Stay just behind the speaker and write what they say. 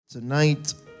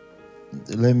Tonight,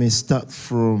 let me start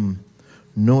from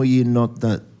know ye not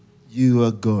that you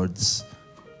are God's.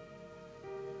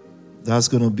 That's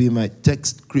going to be my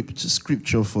text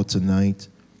scripture for tonight.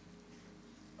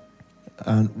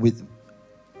 And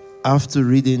after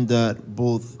reading that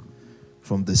both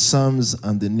from the Psalms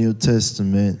and the New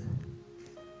Testament,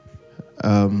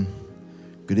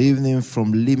 good evening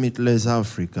from Limitless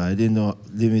Africa. I didn't know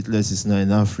Limitless is not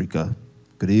in Africa.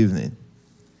 Good evening.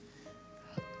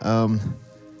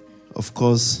 Of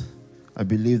course, I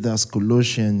believe that's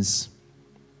Colossians.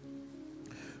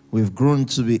 We've grown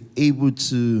to be able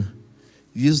to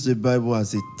use the Bible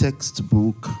as a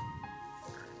textbook,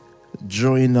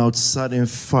 drawing out certain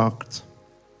facts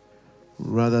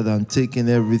rather than taking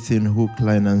everything hook,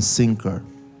 line, and sinker.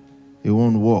 It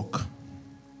won't work.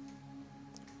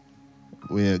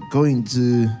 We're going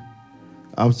to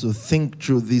have to think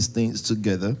through these things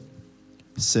together,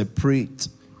 separate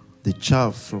the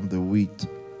chaff from the wheat,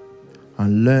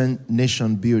 and learn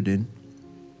nation building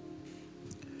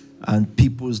and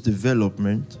people's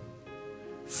development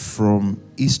from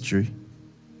history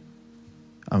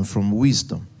and from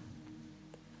wisdom.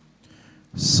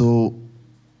 So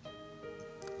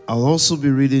I'll also be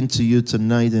reading to you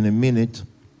tonight in a minute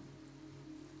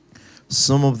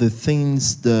some of the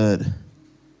things that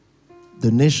the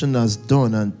nation has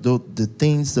done and the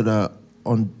things that are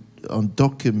on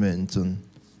document, on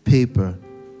paper,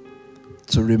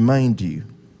 to remind you.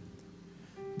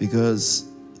 Because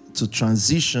to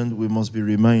transition, we must be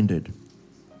reminded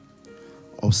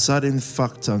of certain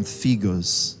facts and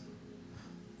figures,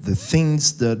 the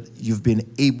things that you've been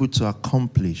able to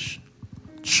accomplish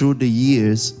through the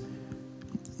years,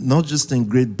 not just in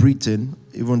Great Britain,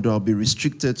 even though I'll be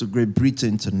restricted to Great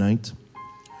Britain tonight.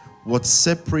 What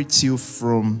separates you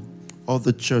from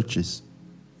other churches?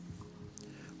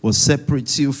 What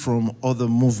separates you from other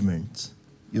movements?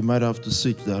 You might have to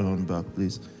switch that on back,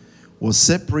 please. What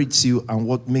separates you and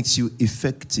what makes you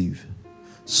effective?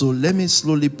 So let me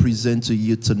slowly present to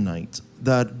you tonight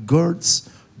that gods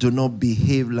do not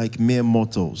behave like mere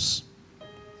mortals.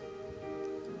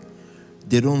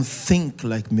 They don't think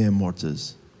like mere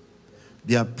mortals.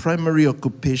 Their primary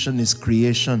occupation is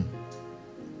creation.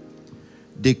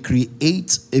 They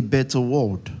create a better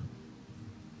world.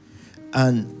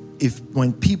 And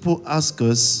when people ask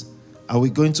us, are we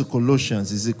going to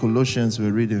Colossians? Is it Colossians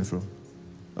we're reading from?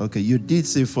 Okay, you did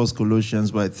say First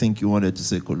Colossians, but I think you wanted to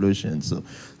say Colossians. So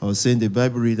I was saying the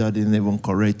Bible reader didn't even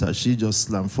correct her. She just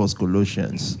slammed First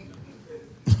Colossians.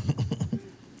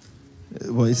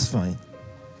 Well, it's fine.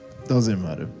 Doesn't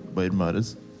matter, but it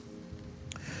matters.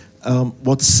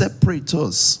 What separates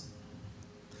us,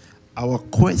 our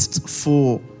quest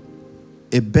for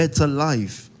a better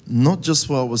life, not just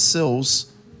for ourselves,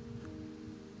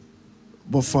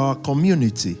 but for our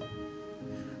community,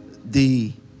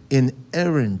 the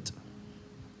inherent,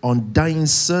 undying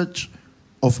search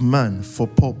of man for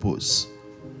purpose.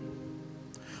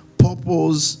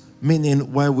 Purpose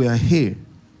meaning why we are here.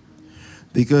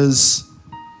 Because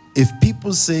if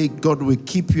people say God will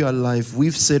keep you alive,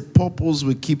 we've said purpose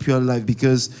will keep you alive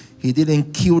because he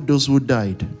didn't kill those who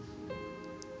died.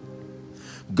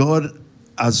 God,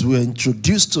 as we're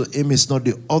introduced to him, is not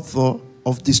the author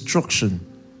of destruction.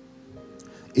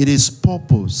 It is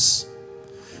purpose.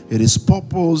 It is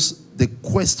purpose, the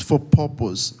quest for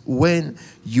purpose. When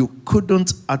you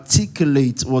couldn't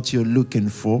articulate what you're looking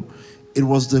for, it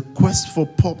was the quest for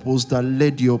purpose that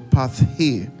led your path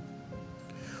here.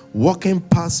 Walking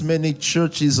past many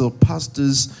churches or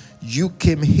pastors, you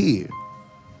came here.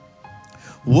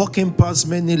 Walking past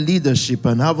many leadership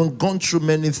and having gone through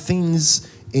many things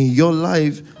in your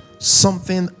life,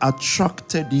 something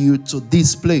attracted you to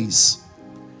this place.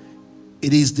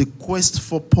 It is the quest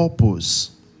for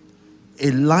purpose,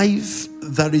 a life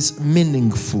that is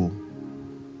meaningful.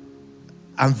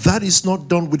 And that is not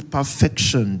done with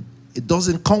perfection. It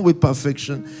doesn't come with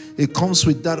perfection. It comes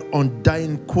with that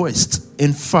undying quest.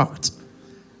 In fact,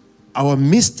 our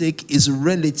mistake is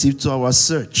relative to our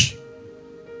search.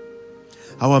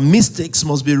 Our mistakes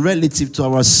must be relative to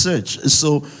our search.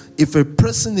 So if a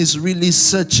person is really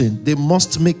searching, they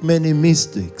must make many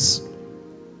mistakes.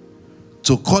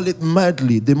 To call it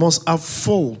madly, they must have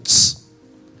faults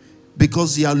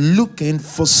because they are looking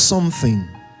for something.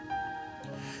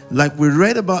 Like we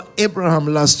read about Abraham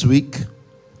last week,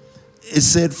 it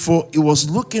said, for he was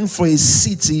looking for a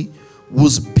city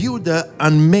whose builder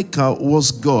and maker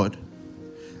was God.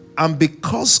 And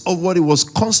because of what he was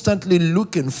constantly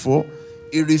looking for,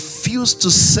 he refused to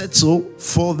settle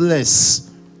for less.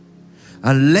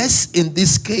 And less in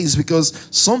this case, because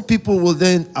some people will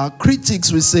our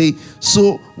critics will say,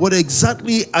 so what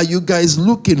exactly are you guys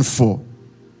looking for?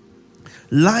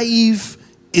 life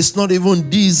is not even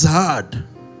this hard.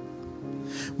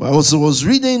 But I also was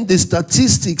reading the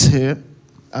statistics here,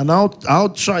 and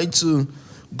I'll try to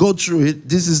go through it.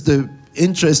 This is the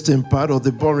interesting part or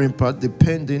the boring part,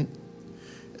 depending.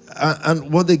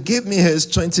 And what they gave me here is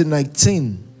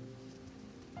 2019.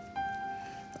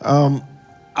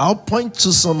 I'll point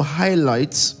to some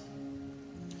highlights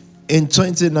in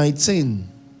 2019.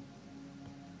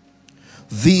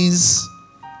 This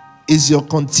is your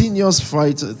continuous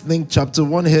fight. I think chapter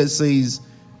 1 here says,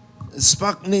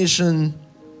 Spark Nation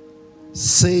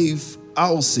save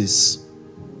houses.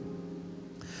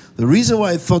 The reason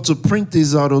why I thought to print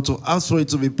this out or to ask for it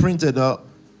to be printed out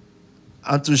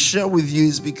and to share with you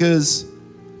is because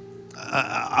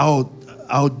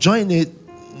I'll join it,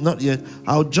 not yet,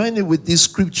 I'll join it with these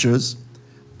scriptures,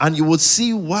 and you will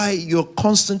see why you're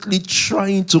constantly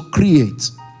trying to create.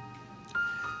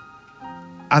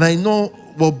 And I know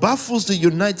what baffles the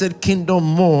United Kingdom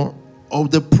more of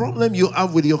the problem you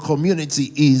have with your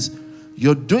community is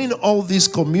you're doing all these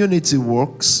community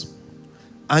works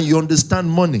and you understand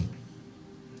money.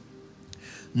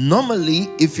 Normally,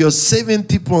 if you're saving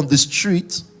people on the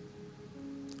street,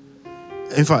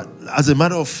 in fact, as a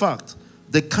matter of fact,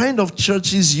 the kind of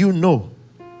churches you know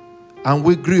and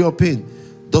we grew up in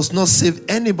does not save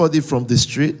anybody from the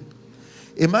street.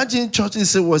 Imagine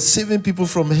churches say we're saving people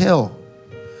from hell.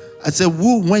 I said,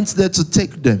 who went there to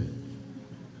take them?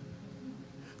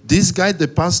 This guy, the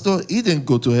pastor, he didn't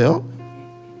go to hell.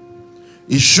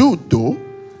 He should, though.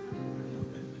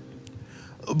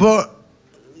 But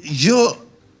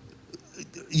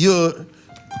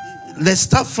let's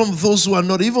start from those who are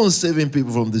not even saving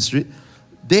people from the street.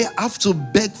 They have to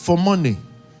beg for money.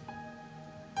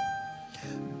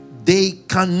 They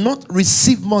cannot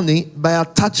receive money by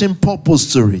attaching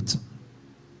purpose to it.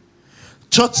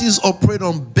 Churches operate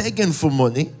on begging for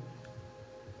money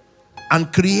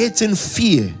and creating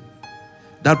fear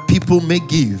that people may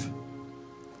give.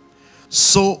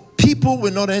 So people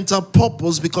will not enter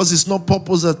purpose because it's not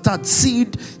purpose attached.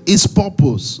 Seed is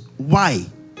purpose. Why?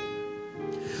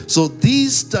 So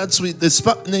this starts with the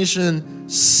Spark Nation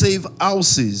save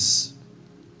houses.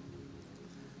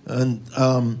 And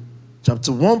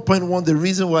chapter 1.1, the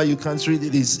reason why you can't read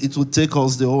it is it will take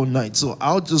us the whole night. So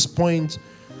I'll just point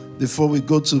before we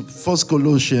go to 1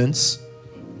 Colossians.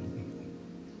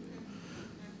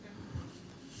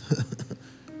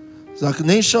 Spark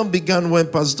Nation began when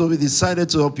Pastor Toby decided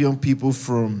to help young people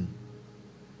from,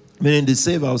 meaning the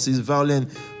save houses,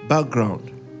 violent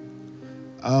background.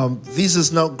 This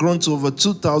has now grown to over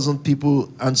 2,000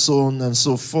 people and so on and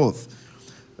so forth.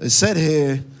 It said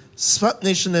here, Spark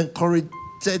Nation encouraged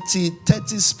 30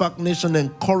 Spark Nation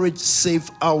encouraged safe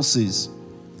houses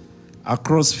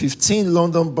across 15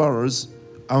 London boroughs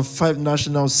and 5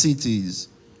 national cities.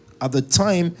 At the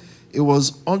time, it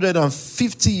was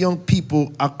 150 young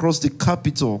people across the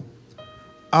capital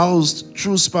housed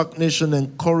through Spark Nation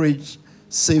encouraged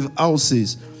safe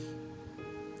houses.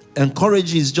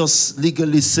 Encourage is just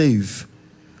legally safe,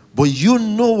 but you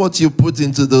know what you put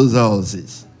into those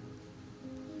houses.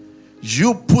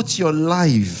 You put your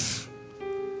life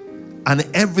and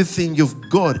everything you've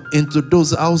got into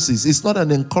those houses. It's not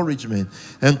an encouragement.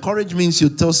 Encourage means you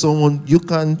tell someone you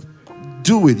can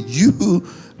do it.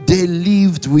 They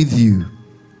lived with you.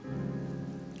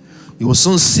 You will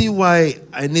soon see why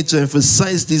I need to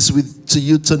emphasize this to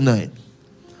you tonight.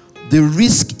 The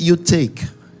risk you take,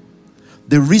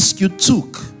 the risk you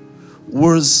took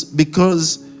was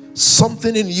because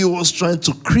something in you was trying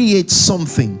to create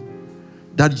something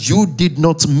that you did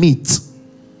not meet.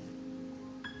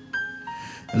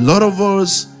 A lot of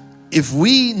us, if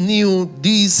we knew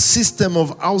this system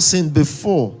of housing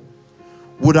before,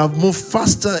 would have moved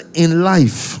faster in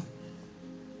life,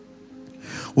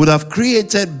 would have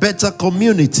created better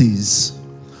communities,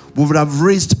 would have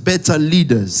raised better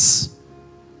leaders.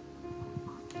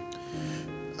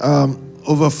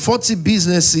 Over 40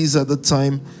 businesses at the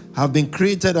time have been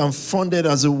created and funded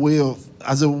as a way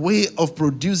of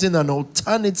producing an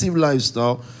alternative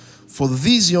lifestyle for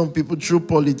these young people through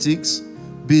politics,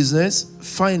 business,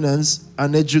 finance,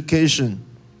 and education.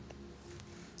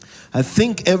 I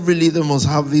think every leader must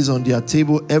have this on their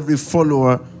table. Every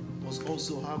follower must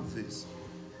also have this.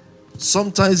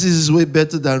 Sometimes this is way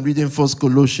better than reading 1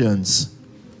 Colossians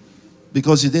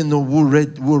because you didn't know who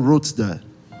wrote that.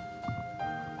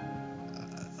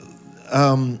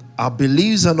 Our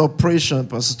beliefs and operation,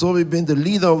 Pastor Toby being the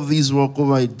leader of this work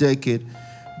over a decade,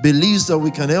 believes that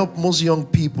we can help most young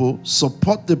people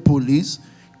support the police,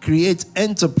 create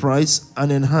enterprise,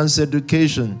 and enhance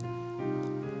education.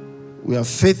 We are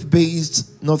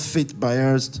faith-based, not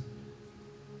faith-biased.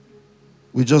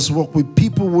 We just work with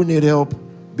people who need help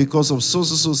because of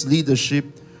so-so-so's leadership,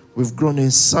 we've grown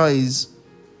in size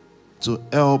to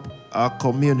help our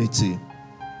community.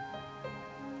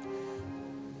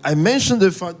 I mentioned the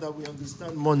fact that we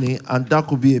understand money, and that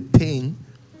could be a pain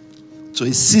to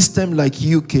a system like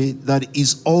UK that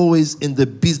is always in the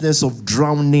business of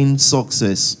drowning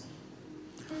success.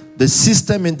 The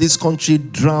system in this country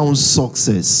drowns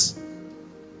success.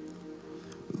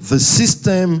 The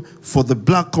system for the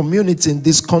black community in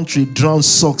this country drowns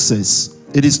success.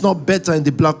 It is not better in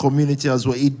the black community as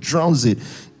well. It drowns it.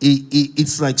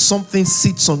 It's like something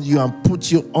sits on you and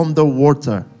puts you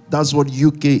underwater. That's what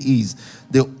UK is.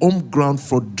 The home ground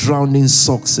for drowning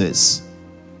success.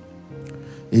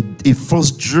 It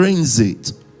first drains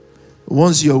it.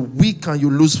 Once you're weak and you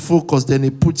lose focus, then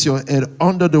it puts your head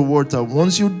under the water.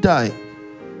 Once you die,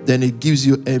 then it gives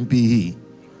you MBE.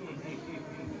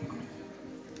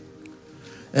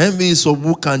 MBE is for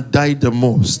who can die the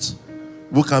most,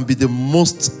 who can be the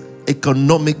most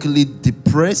economically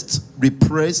depressed,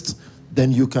 repressed,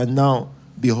 then you can now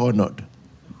be honored.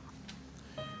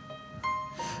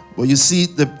 But you see,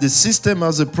 the system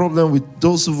has a problem with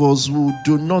those of us who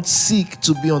do not seek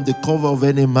to be on the cover of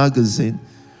any magazine,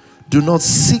 do not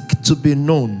seek to be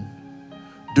known,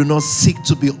 do not seek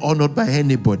to be honored by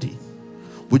anybody.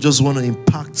 We just want to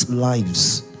impact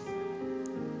lives.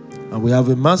 And we have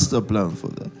a master plan for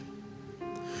that.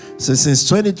 So since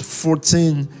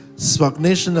 2014, Spark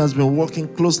Nation has been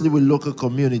working closely with local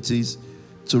communities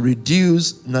to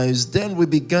reduce knives. Then we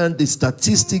began the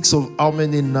statistics of how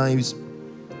many knives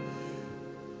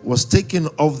was taken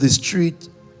off the street.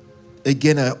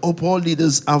 Again, I hope all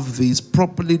leaders have this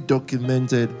properly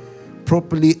documented,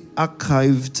 properly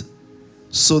archived,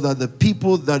 so that the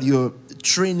people that you're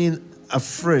training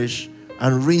afresh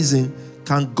and raising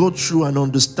can go through and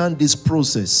understand this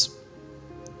process.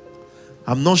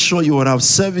 I'm not sure you would have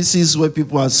services where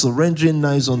people are surrendering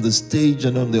knives on the stage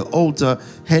and on the altar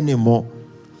anymore.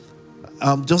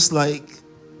 Just like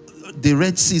the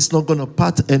Red Sea is not going to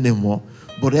part anymore.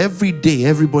 But every day,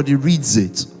 everybody reads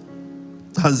it.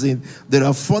 As in, there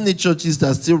are funny churches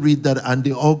that still read that and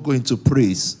they all go into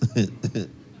praise.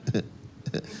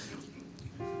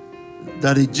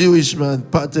 That a Jewish man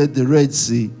parted the Red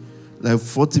Sea like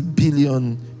 40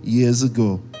 billion years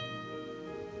ago.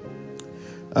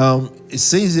 It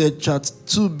says here, chart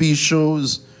 2B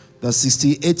shows that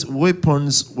 68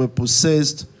 weapons were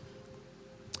possessed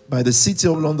by the City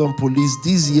of London Police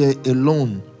this year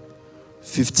alone.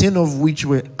 15 of which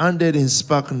were handed in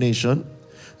Spark Nation.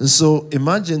 And so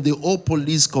imagine the whole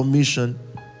police commission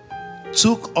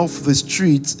took off the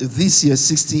streets this year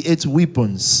 68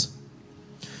 weapons.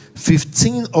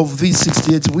 15 of these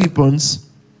 68 weapons,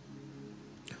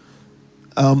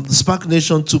 Spark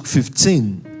Nation took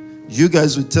 15. You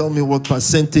guys will tell me what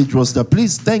percentage was that.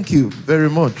 Please, thank you very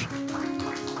much.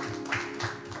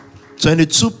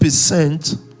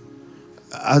 22%,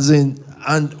 as in.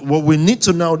 And what we need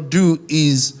to now do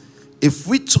is, if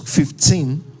we took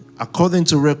 15, according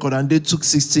to record, and they took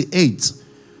 68,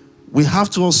 we have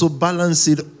to also balance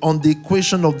it on the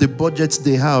equation of the budget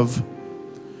they have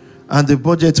and the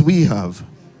budget we have.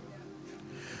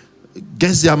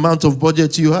 Guess the amount of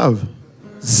budget you have?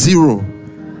 0.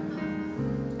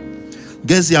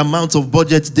 Guess the amount of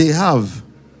budget they have?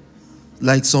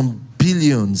 Like some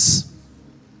billions.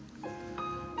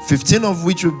 15 of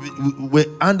which were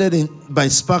handed in by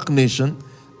Spark Nation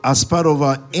as part of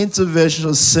our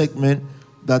intervention segment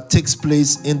that takes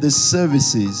place in the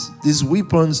services. These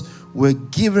weapons were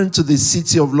given to the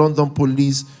City of London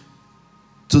Police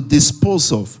to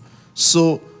dispose of.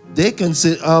 So they can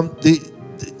say,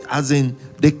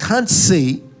 they can't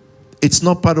say it's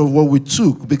not part of what we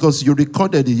took because you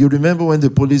recorded it. You remember when the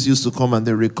police used to come and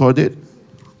they recorded?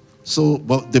 So,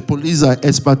 but the police are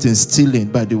expert in stealing,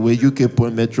 by the way, UK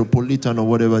Metropolitan or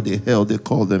whatever the hell they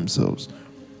call themselves.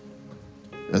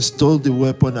 They stole the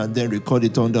weapon and then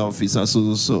recorded it on the officer.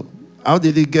 So. How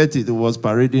did he get it? It was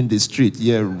parading the street.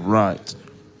 Yeah, right.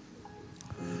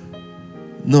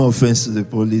 No offense to the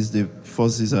police. The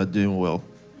forces are doing well.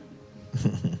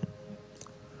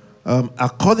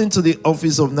 According to the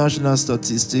Office of National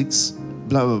Statistics,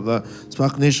 blah, blah, blah,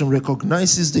 Spark Nation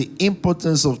recognizes the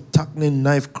importance of tackling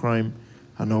knife crime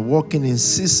and are working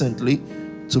incessantly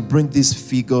to bring these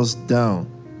figures down.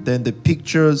 Then the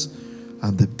pictures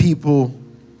and the people,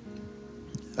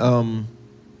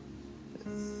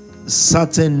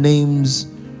 certain names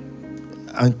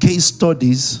and case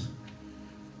studies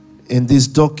in this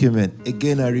document.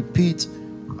 Again, I repeat,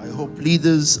 I hope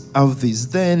leaders have this.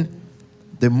 Then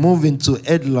they move into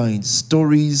headlines,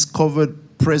 stories covered,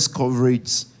 press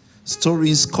coverage,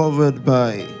 stories covered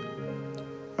by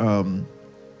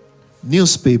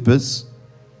newspapers,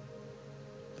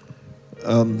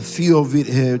 Few of it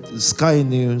here: Sky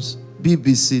News,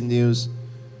 BBC News,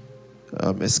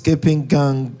 escaping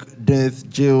gang, death,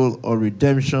 jail, or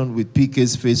redemption with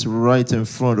PK's face right in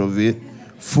front of it,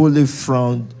 fully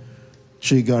frowned,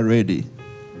 trigger ready.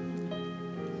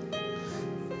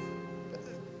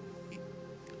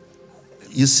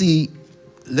 You see,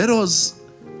 let us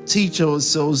teach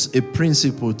ourselves a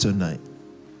principle tonight.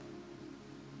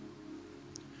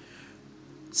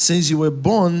 Since you were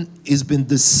born, it's been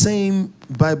the same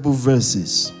Bible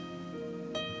verses,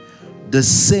 the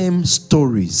same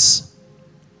stories,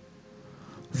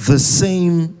 the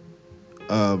same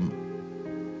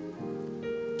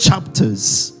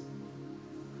chapters,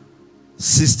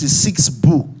 66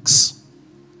 books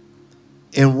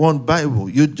in one Bible.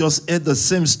 You just heard the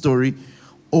same story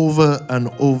over and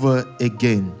over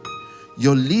again.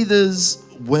 Your leaders,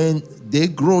 when they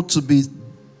grow to be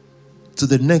to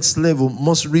the next level,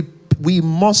 we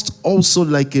must also,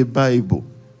 like a Bible,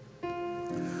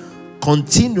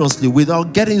 continuously,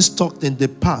 without getting stuck in the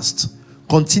past,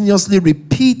 continuously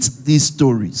repeat these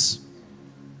stories.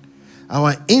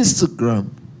 Our Instagram,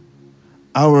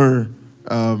 our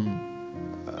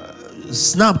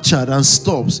Snapchat and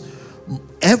stops,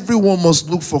 everyone must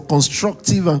look for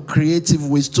constructive and creative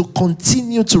ways to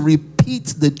continue to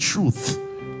repeat the truth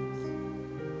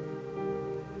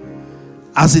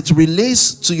as it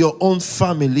relates to your own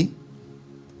family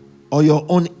or your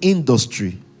own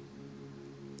industry.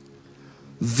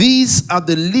 These are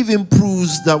the living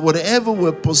proofs that whatever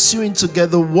we're pursuing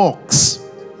together works.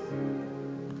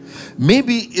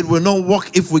 Maybe it will not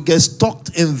work if we get stuck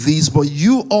in these, but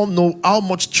you all know how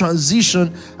much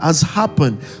transition has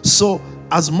happened. So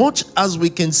as much as we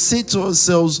can say to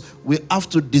ourselves, we have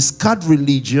to discard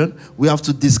religion, we have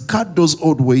to discard those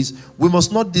old ways, we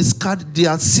must not discard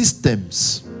their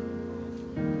systems.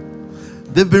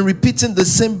 They've been repeating the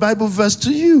same Bible verse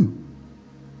to you.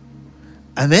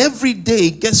 And every day,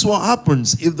 guess what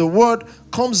happens? If the word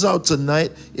comes out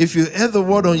tonight, if you hear the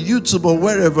word on YouTube or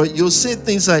wherever, you'll say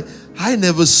things like, I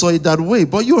never saw it that way,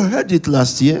 but you heard it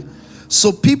last year.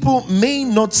 So people may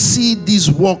not see these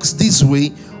works this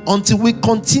way until we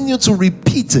continue to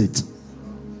repeat it.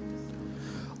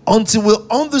 Until we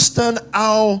understand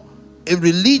how a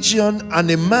religion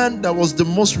and a man that was the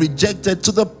most rejected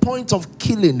to the point of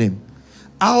killing him,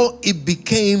 how it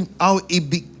became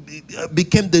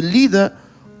the leader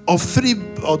of 3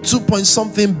 or 2 point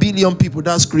something billion people.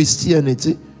 That's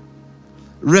Christianity.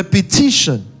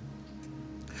 Repetition.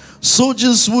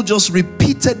 Soldiers who just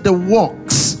repeated the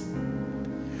works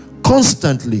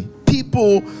constantly.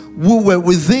 People who were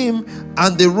with him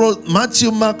and they wrote Matthew,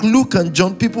 Mark, Luke, and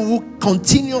John. People who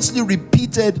continuously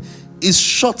repeated his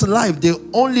short life. They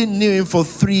only knew him for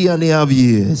 3.5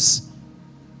 years.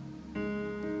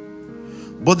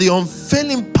 But the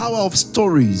unfailing power of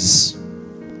stories,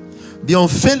 the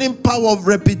unfailing power of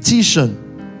repetition,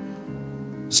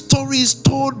 stories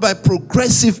told by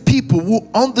progressive people who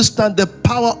understand the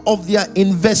power of their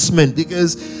investment,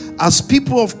 because as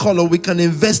people of color, we can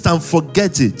invest and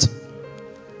forget it.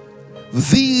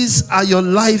 These are your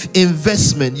life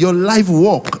investment, your life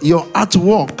work, your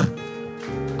artwork.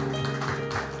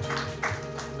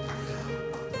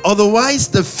 Otherwise,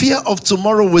 the fear of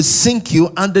tomorrow will sink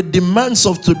you, and the demands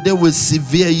of today will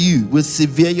sever you, will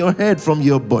sever your head from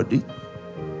your body.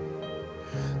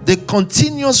 The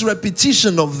continuous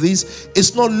repetition of this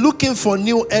is not looking for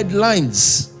new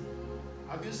headlines.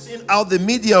 Have you seen how the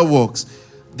media works?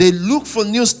 They look for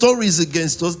new stories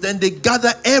against us, then they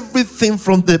gather everything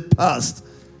from the past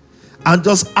and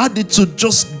just add it to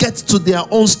just get to their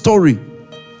own story.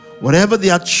 Whatever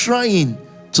they are trying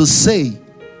to say,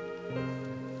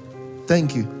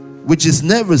 thank you, which is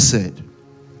never said.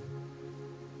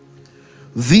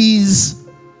 These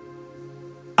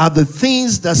are the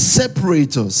things that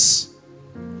separate us.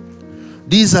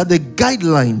 These are the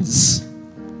guidelines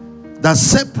that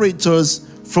separate us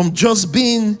from just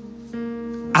being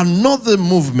another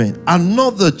movement,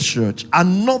 another church,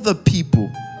 another people.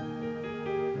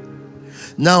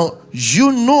 Now,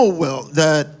 you know well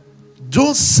that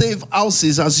those safe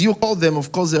houses, as you call them,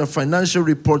 of course there are financial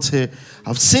reports here.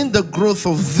 I've seen the growth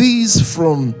of these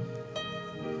from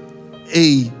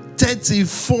a 30,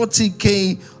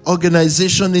 40K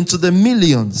organization into the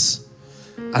millions.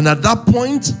 And at that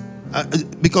point,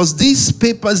 because these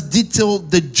papers detail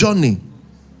the journey,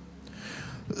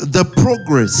 the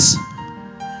progress,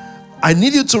 I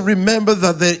need you to remember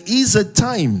that there is a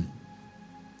time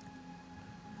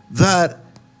that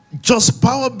just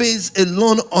Powerbase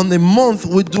alone on a month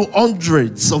will do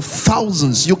hundreds of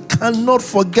thousands. You cannot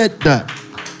forget that.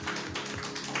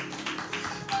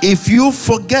 If you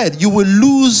forget, you will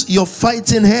lose your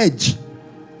fighting edge.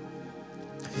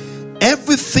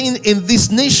 everything in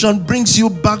this nation brings you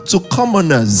back to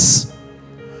commoners,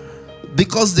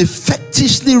 because the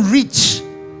fetishly rich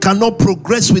cannot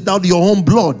progress without your own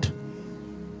blood.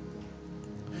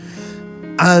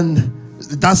 And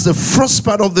that's the first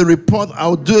part of the report.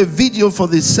 I'll do a video for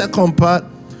the second part,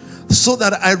 so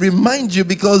that I remind you,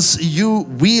 because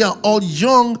we are all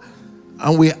young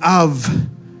and we have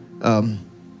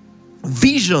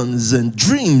visions and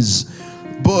dreams,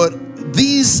 but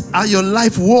these are your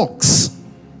life walks.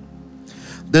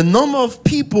 The number of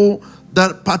people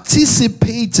that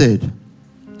participated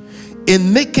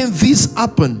in making this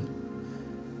happen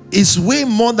is way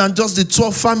more than just the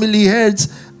 12 family heads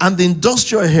and the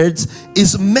industrial heads.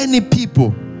 Is many people.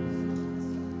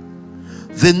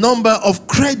 The number of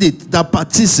credit that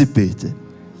participated,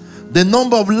 the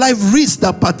number of life risks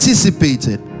that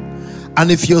participated. And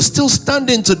if you're still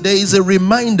standing today, is a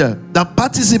reminder that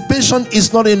participation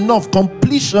is not enough.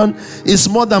 Completion is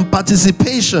more than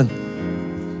participation.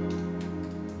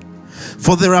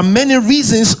 For there are many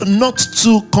reasons not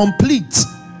to complete,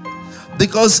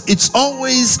 because it's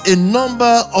always a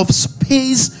number of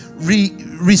space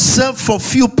reserved for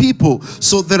few people.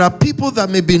 So there are people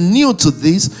that may be new to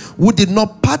this, who did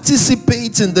not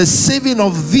participate in the saving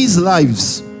of these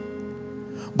lives,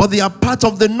 but they are part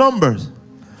of the numbers.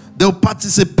 They'll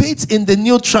participate in the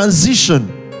new transition.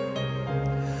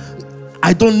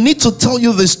 I don't need to tell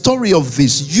you the story of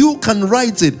this. You can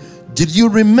write it. Did you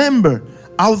remember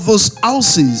how those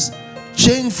houses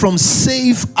changed from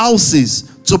safe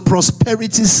houses to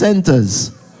prosperity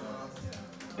centers?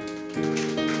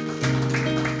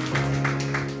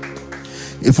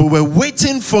 If we were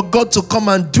waiting for God to come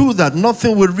and do that,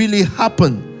 nothing would really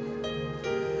happen.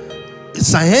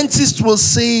 Scientists will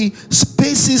say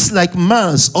spaces like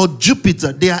Mars or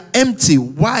Jupiter, they are empty.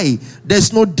 Why?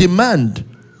 There's no demand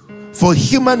for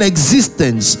human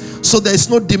existence, so there's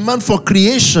no demand for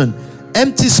creation.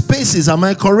 Empty spaces, am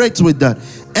I correct with that?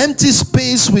 Empty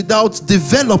space without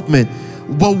development.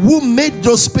 But who made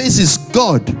those spaces?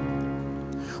 God.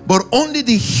 But only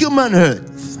the human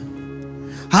earth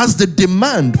has the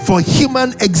demand for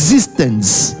human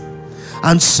existence.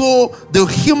 And so the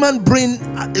human brain,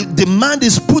 demand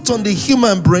is put on the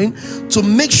human brain to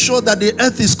make sure that the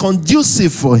earth is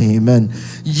conducive for him. And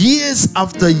years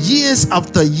after years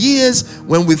after years,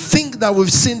 when we think that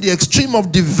we've seen the extreme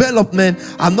of development,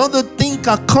 another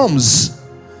thinker comes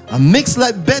and makes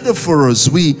life better for us.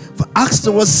 We asked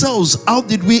ourselves, how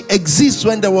did we exist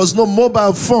when there was no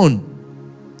mobile phone?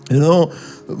 You know,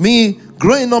 me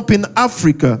growing up in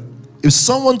Africa, if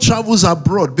someone travels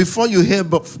abroad, before you hear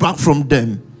back from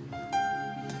them,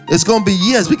 it's going to be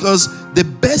years, because the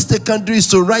best they can do is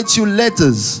to write you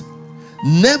letters.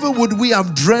 Never would we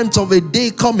have dreamt of a day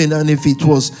coming, and if it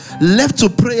was left to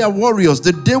prayer warriors,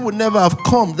 the day would never have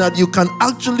come that you can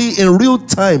actually in real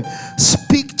time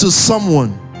speak to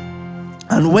someone.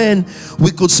 And when we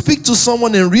could speak to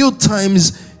someone in real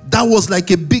times, that was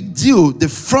like a big deal. The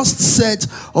first set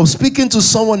of speaking to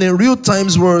someone in real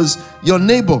times was your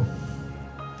neighbor,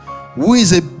 who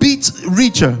is a bit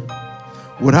richer,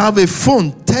 would have a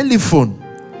telephone.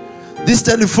 This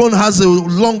telephone has a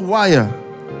long wire.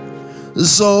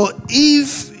 So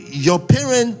if your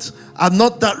parents are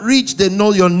not that rich, they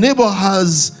know your neighbor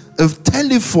has a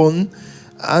telephone,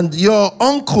 and your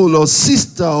uncle or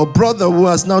sister or brother who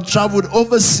has now traveled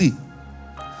overseas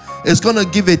is going to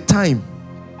give a time.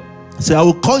 Say, I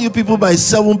will call you people by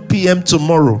 7 p.m.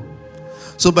 tomorrow.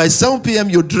 So by 7 p.m.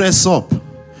 you dress up.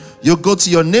 You go to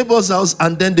your neighbor's house,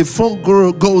 and then the phone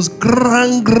goes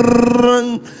grang,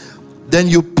 grang. Then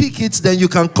you pick it, then you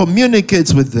can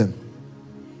communicate with them.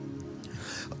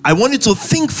 I want you to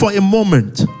think for a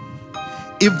moment.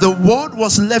 If the world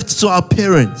was left to our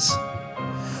parents,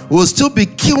 we will still be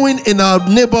queuing in our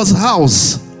neighbor's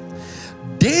house.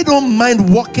 They don't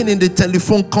mind working in the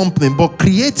telephone company, but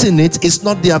creating it is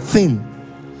not their thing.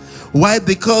 Why?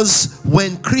 Because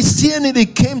when Christianity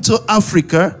came to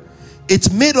Africa,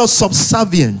 it made us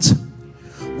subservient.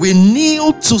 We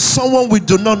kneel to someone we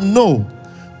do not know,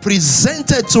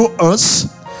 presented to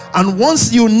us, and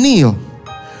once you kneel,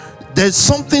 there's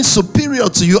something superior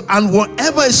to you, and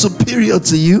whatever is superior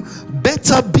to you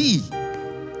better be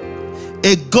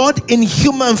a God in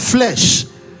human flesh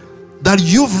that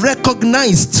you've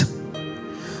recognized.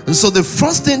 And so the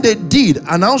first thing they did,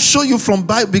 and I'll show you from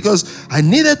Bible, because I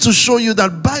needed to show you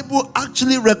that Bible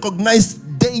actually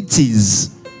recognized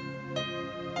deities,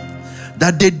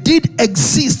 that they did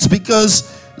exist. Because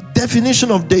definition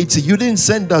of deity, you didn't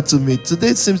send that to me.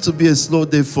 Today seems to be a slow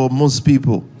day for most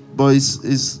people, but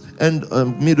it's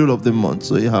middle of the month,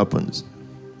 so it happens.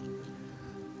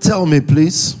 Tell me,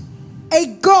 please. A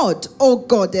god or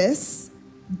goddess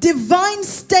divine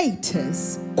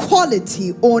status,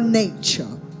 quality, or nature.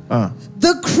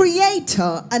 The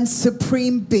creator and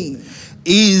supreme being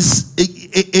is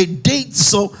a deity.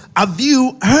 So have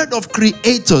you heard of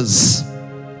creators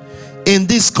in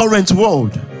this current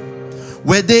world?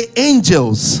 Were they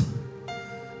angels?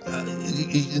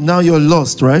 Now you're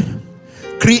lost, right?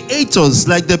 Creators,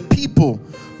 like the people,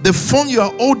 the phone you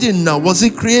are holding now, was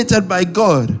it created by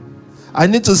God? I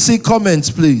need to see comments,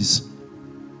 please.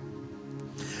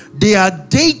 They are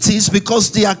deities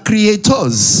because they are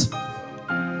creators.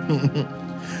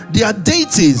 They are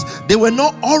deities. They were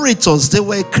not orators, they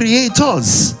were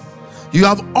creators. You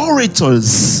have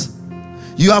orators,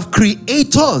 you have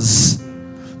creators,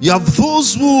 you have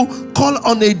those who call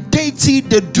on a deity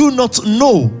they do not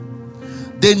know.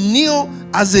 They kneel,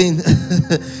 as in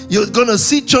you're gonna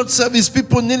see church service,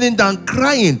 people kneeling down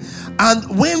crying.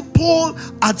 And when Paul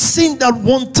had seen that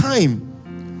one time,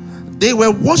 they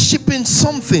were worshiping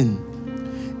something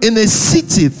in a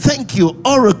city. Thank you,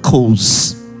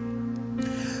 oracles.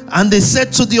 And they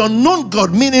said to the unknown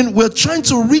God, meaning we're trying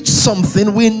to reach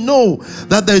something. We know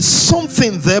that there's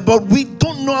something there, but we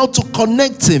don't know how to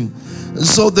connect him.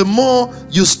 So the more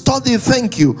you study,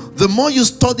 thank you, the more you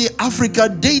study Africa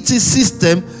deity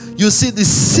system, you see the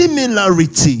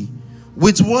similarity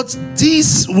with what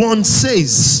this one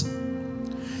says.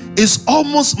 It's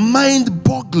almost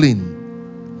mind-boggling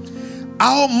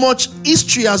how much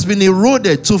history has been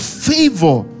eroded to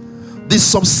favor the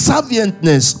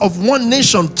subservientness of one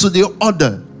nation to the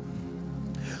other.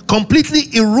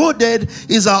 Completely eroded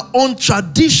is our own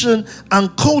tradition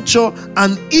and culture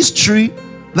and history.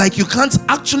 Like you can't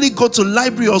actually go to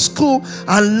library or school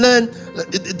and learn.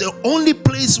 The only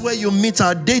place where you meet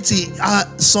our deity are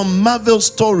some Marvel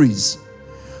stories,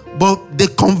 but they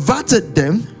converted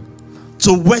them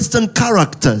to Western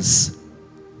characters.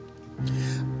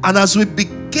 And as we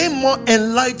became more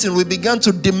enlightened, we began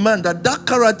to demand that that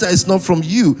character is not from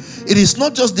you. It is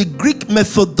not just the Greek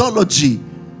methodology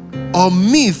or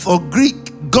myth or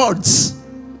Greek gods.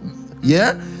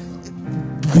 Yeah?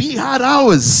 We had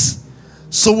ours.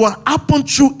 So what happened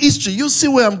through history? You see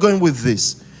where I'm going with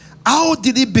this. How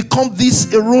did it become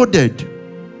this eroded?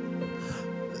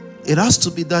 It has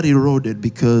to be that eroded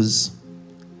because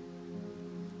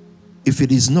if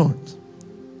it is not,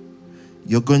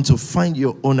 you're going to find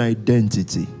your own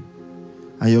identity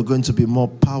and you're going to be more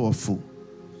powerful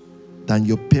than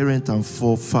your parents and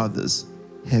forefathers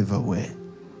ever were.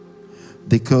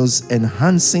 Because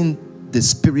enhancing the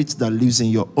spirit that lives in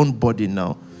your own body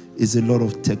now is a lot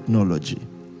of technology.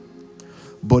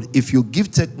 But if you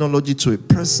give technology to a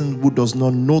person who does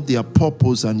not know their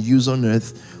purpose and use on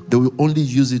earth, they will only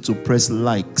use it to press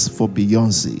likes for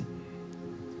Beyonce,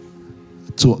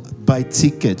 to buy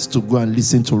tickets to go and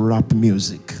listen to rap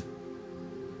music.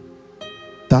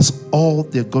 That's all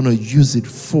they're going to use it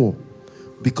for,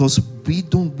 because we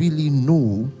don't really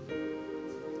know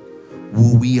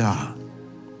who we are.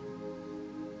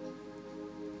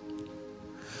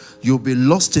 You'll be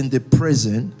lost in the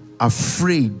present,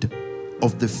 afraid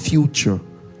of the future,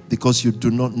 because you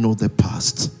do not know the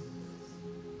past.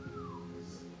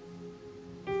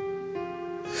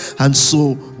 And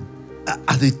so,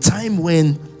 at the time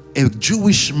when a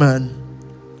Jewish man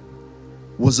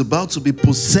was about to be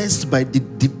possessed by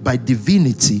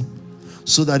divinity,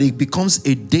 so that he becomes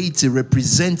a deity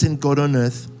representing God on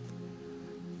earth,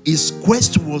 his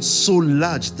quest was so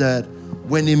large that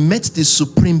when he met the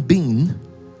supreme being,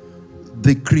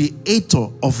 the creator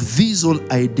of this whole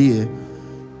idea,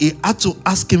 he had to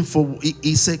ask him for,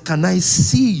 he said, can I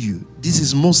see you? This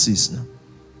is Moses now.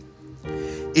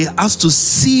 He has to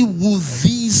see who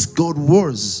this God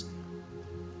was.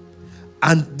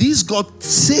 And this God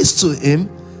says to him,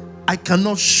 I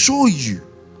cannot show you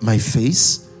my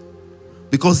face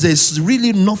because there's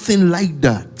really nothing like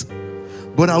that.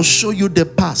 But I'll show you the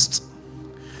past.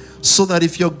 So that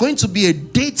if you're going to be a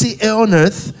deity here on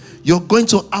earth, you're going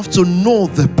to have to know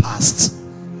the past.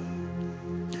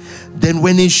 Then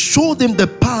when he showed him the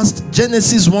past,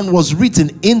 Genesis 1 was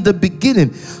written in the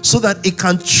beginning, so that it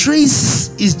can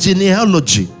trace his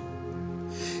genealogy.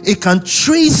 It can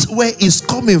trace where he's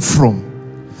coming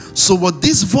from. So what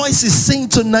this voice is saying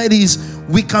tonight is,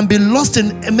 we can be lost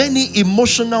in many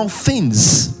emotional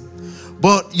things.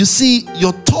 But you see,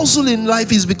 your tussle in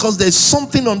life is because there's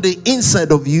something on the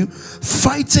inside of you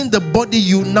fighting the body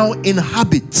you now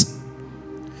inhabit.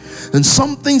 And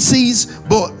something says,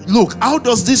 but look, how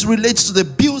does this relate to the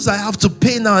bills I have to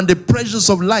pay now and the pressures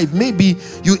of life? Maybe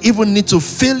you even need to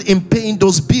fail in paying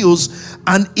those bills.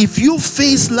 And if you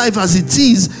face life as it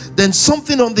is, then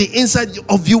something on the inside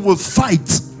of you will fight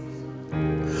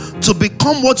to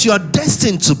become what you are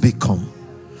destined to become,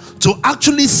 to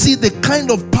actually see the kind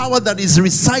of power that is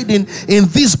residing in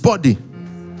this body.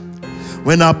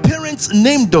 When our parents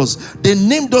named us, they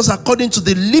named us according to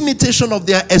the limitation of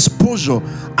their exposure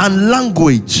and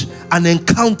language and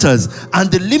encounters and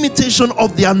the limitation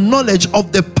of their knowledge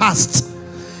of the past.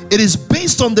 It is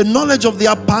based on the knowledge of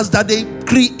their past that they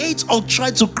create or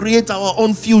try to create our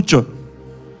own future.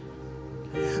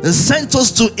 And sent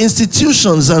us to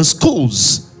institutions and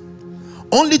schools,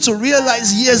 only to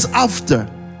realize years after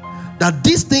that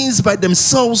these things by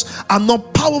themselves are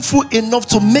not powerful enough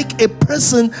to make a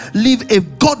person live a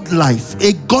God life,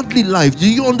 a godly life.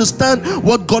 Do you understand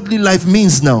what godly life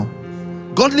means now?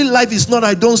 Godly life is not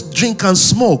I don't drink and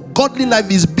smoke. Godly life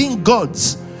is being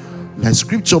God's. Like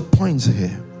scripture points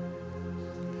here.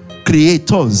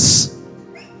 Creators.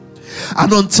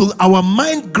 And until our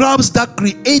mind grabs that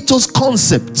creator's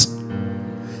concept,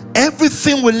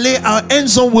 everything we lay our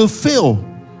hands on will fail.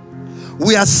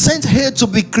 We are sent here to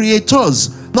be creators,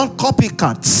 not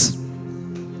copycats.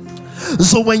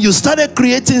 So when you started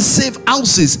creating safe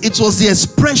houses, it was the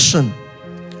expression.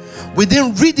 We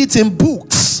didn't read it in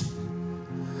books.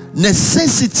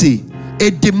 Necessity, a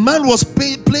demand was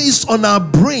placed on our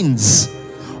brains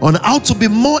on how to be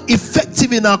more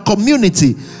effective in our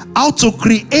community, how to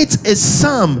create a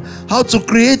psalm, how to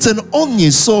create an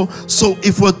onion. So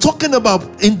if we're talking about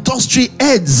industry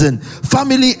heads and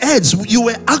family heads, you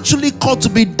were actually called to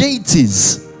be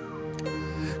deities,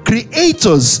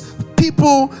 creators,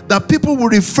 people that people will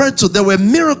refer to. There were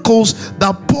miracles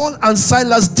that Paul and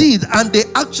Silas did, and they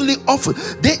actually offered.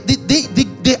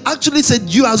 They actually said,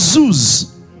 "You are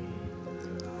Zeus,"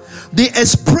 the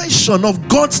expression of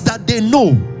gods that they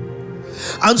know.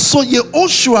 And so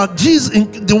Yehoshua, Jesus,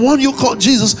 the one you call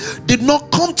Jesus, did not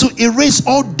come to erase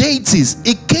all deities.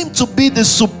 It came to be the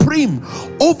supreme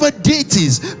over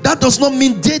deities. That does not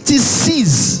mean deities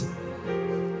cease.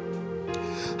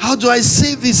 How do I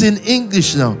say this in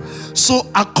English now? So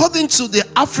according to the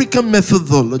African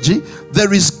methodology,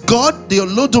 there is God, the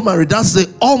Olodumare, that's the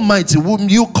Almighty, whom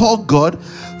you call God.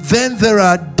 Then there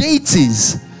are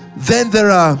deities. Then there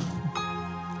are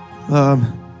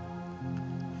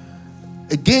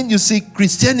again, you see,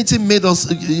 Christianity made us.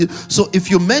 So if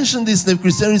you mention this name,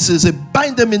 Christianity says,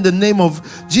 bind them in the name of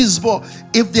Jesus. But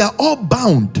if they are all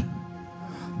bound,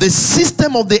 the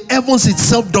system of the heavens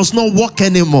itself does not work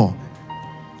anymore.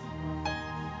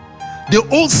 The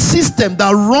old system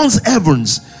that runs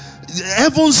heavens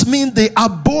mean the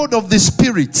abode of the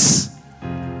spirits.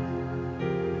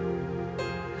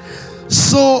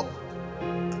 So,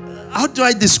 how do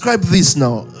I describe this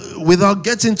now without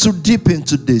getting too deep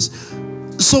into this?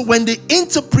 So when the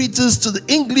interpreters to the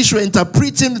English were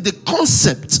interpreting the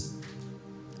concept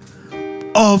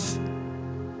of,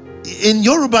 in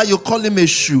Yoruba you call him a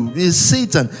Eshu, is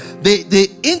Satan. They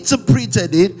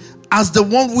interpreted it as the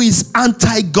one who is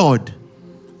anti-God.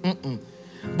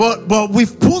 But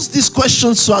we've posed these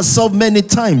questions to ourselves many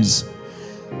times.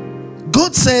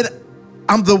 God said,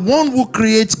 "I'm the one who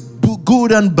creates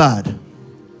good and bad."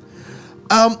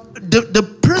 The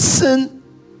person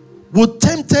who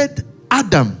tempted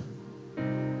Adam,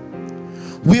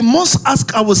 we must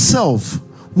ask ourselves,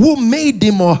 who made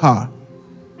him or her?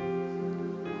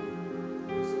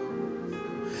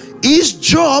 His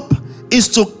job is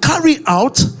to carry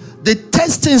out the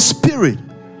testing spirit.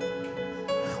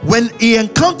 When he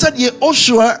encountered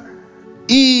Yehoshua,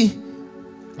 he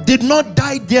did not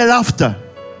die thereafter.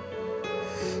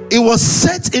 It was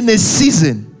set in a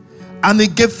season, and he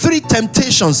gave 3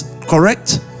 temptations,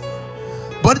 correct?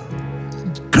 But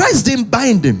Christ didn't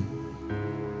bind him.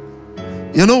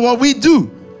 You know what we do?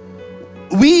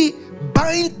 We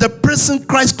bind the person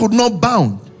Christ could not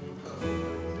bound.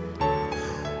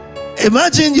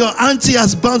 Imagine your auntie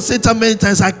has bound Satan many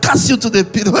times. I cast you to the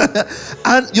pit.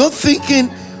 And you're thinking,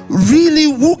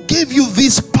 really, who gave you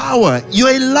this power? You're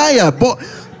a liar. But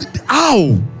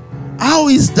how? How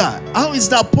is that? How is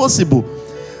that possible?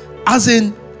 As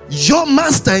in, your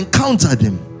master encountered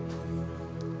him.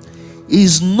 He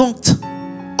is not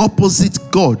opposite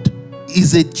God.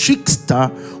 Is a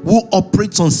trickster who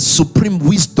operates on supreme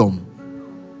wisdom,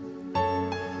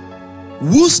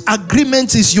 whose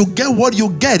agreement is you get what you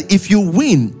get. If you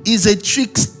win, is a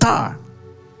trickster.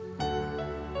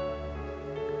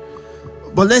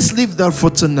 But let's leave that for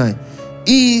tonight.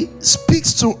 He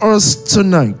speaks to us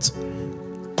tonight,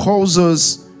 calls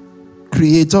us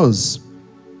creators.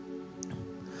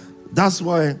 That's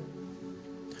why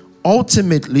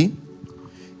ultimately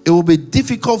it will be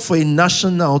difficult for a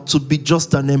national to be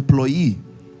just an employee.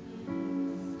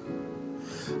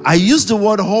 I use the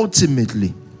word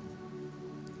ultimately.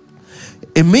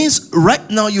 It means right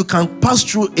now you can pass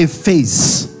through a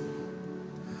phase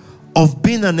of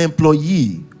being an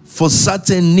employee for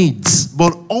certain needs,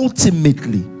 but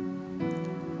ultimately,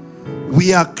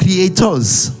 we are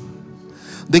creators.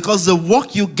 Because the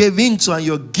work you gave into and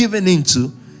you're given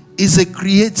into is a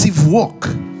creative work.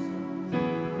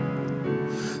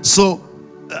 So,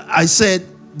 I said,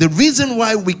 the reason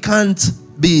why we can't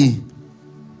be,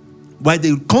 why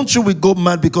the country will go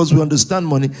mad because we understand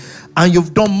money, and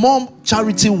you've done more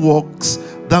charity works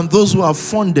than those who are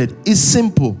funded, is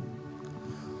simple.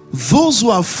 Those who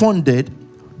are funded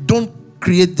don't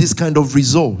create this kind of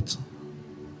result.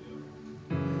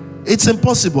 It's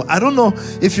impossible. I don't know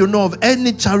if you know of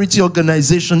any charity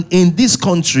organization in this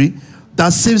country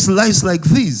that saves lives like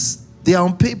this. They are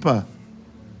on paper.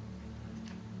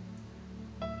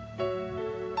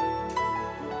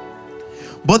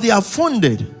 But they are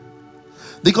funded.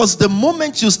 Because the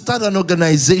moment you start an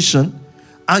organization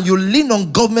and you lean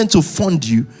on government to fund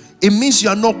you, it means you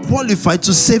are not qualified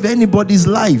to save anybody's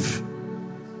life.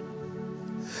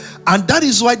 And that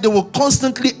is why they will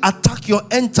constantly attack your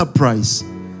enterprise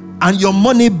and your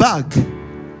money bag.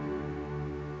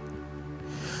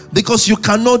 Because you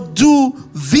cannot do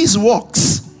these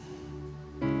works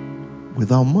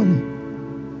without money.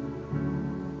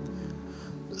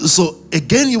 So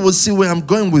again, you will see where I'm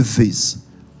going with this.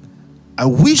 I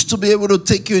wish to be able to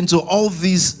take you into all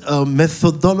these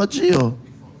methodology or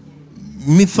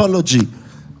mythology,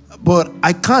 but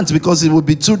I can't because it would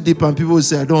be too deep and people will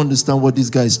say, I don't understand what this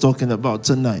guy is talking about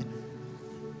tonight.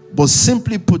 But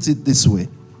simply put it this way.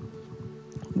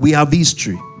 We have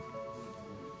history.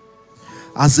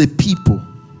 As a people,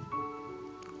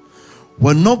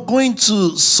 we're not going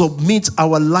to submit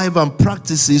our life and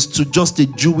practices to just a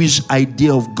Jewish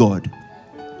idea of God.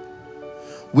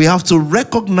 We have to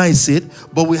recognize it,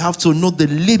 but we have to know the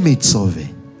limits of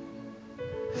it.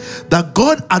 That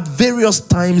God at various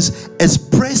times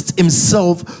expressed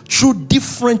himself through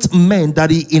different men that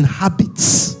he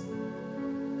inhabits.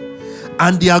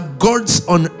 And they are gods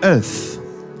on earth.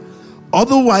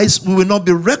 Otherwise, we will not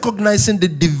be recognizing the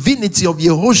divinity of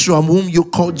Yehoshua, whom you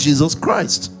call Jesus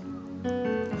Christ.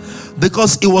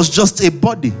 Because it was just a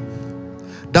body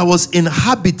that was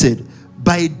inhabited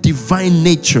by a divine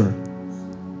nature.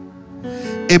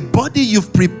 A body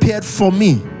you've prepared for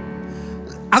me.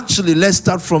 Actually, let's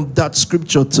start from that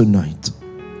scripture tonight.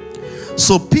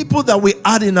 So people that we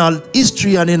had in our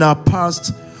history and in our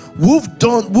past who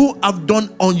have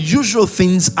done unusual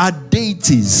things are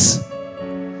deities.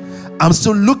 I'm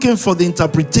still looking for the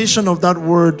interpretation of that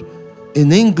word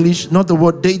in English, not the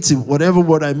word deity, whatever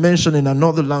word I mentioned in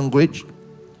another language.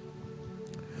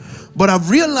 But I've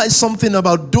realized something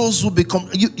about those who become,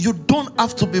 you don't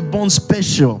have to be born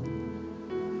special.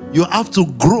 You have to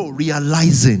grow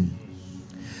realizing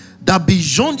that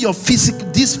beyond your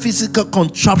this physical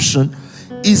contraption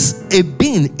is a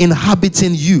being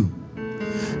inhabiting you.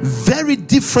 Very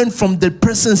different from the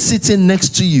person sitting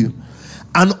next to you.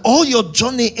 And all your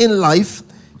journey in life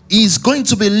is going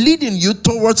to be leading you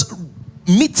towards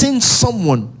meeting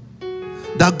someone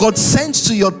that God sends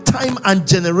to your time and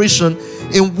generation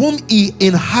in whom he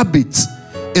inhabits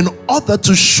in order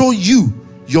to show you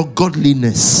your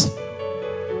godliness.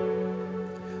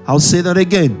 I'll say that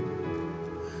again.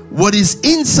 What is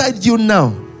inside you now,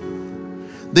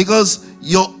 because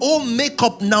your own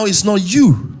makeup now is not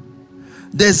you.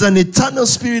 There's an eternal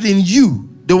spirit in you,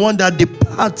 the one that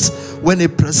departs when a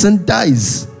person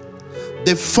dies.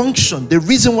 The function, the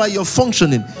reason why you're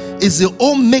functioning is the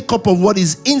own makeup of what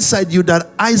is inside you that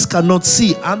eyes cannot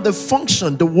see. And the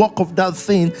function, the work of that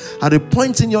thing at a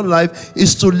point in your life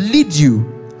is to lead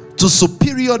you to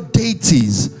superior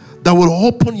deities that will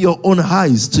open your own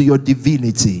eyes to your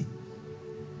divinity.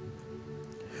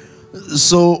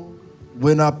 So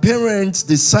when our parents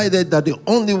decided that the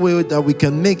only way that we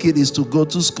can make it is to go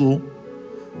to school,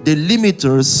 they limit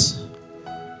us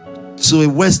to a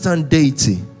Western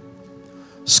deity.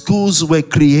 Schools were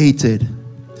created.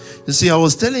 You see, I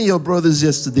was telling your brothers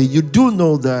yesterday, you do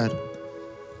know that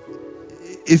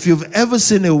if you've ever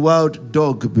seen a wild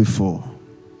dog before,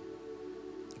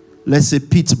 let's say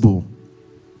pit bull,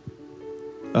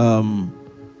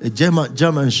 a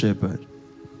German shepherd,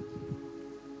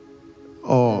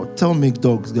 or tell me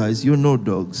dogs, guys, you know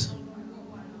dogs.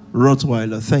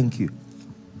 Rottweiler, thank you.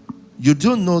 You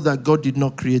do know that God did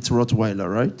not create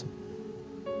Rottweiler, right?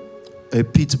 A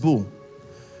pit bull.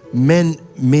 Men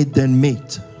made them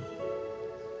mate.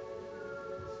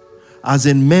 As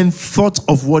in, men thought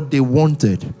of what they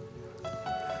wanted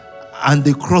and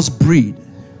they crossbreed,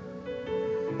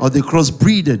 or they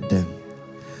crossbreeded them.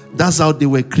 That's how they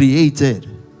were created.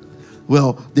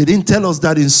 Well, they didn't tell us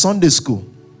that in Sunday school.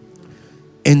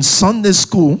 In Sunday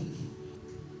school,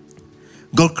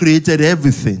 God created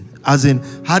everything As in,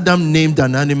 Adam named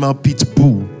an animal pit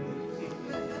bull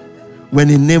when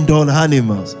he named all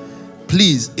animals.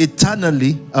 Please,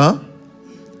 eternally,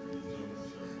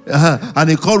 and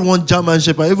he called one German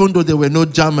shepherd, even though there were no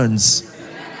Germans.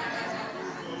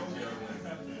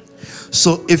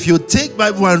 So if you take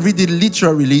Bible and read it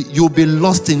literally, you'll be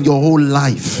lost in your whole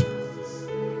life.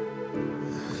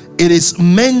 It is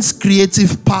men's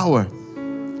creative power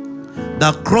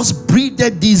that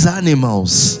crossbreeded these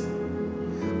animals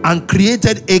and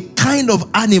created a kind of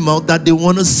animal that they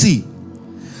want to see.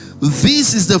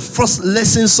 This is the first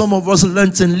lesson some of us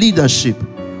learned in leadership.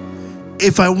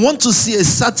 If I want to see a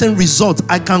certain result,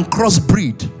 I can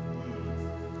crossbreed.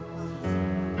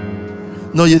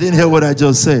 No, you didn't hear what I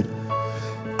just said.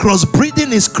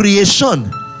 Crossbreeding is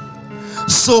creation.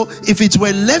 So if it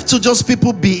were left to just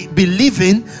people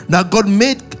believing that God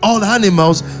made all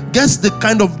animals, guess the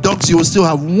kind of dogs you will still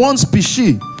have. One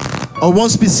species.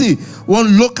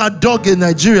 One local dog in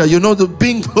Nigeria, you know, the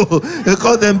bingo. They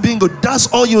call them bingo. That's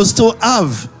all you'll still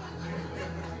have.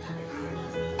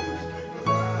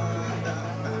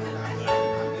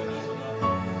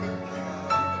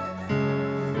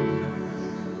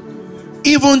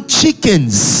 Even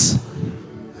chickens.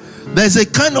 There's a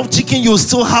kind of chicken you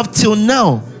still have till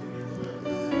now.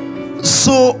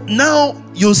 So now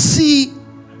you see,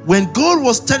 when God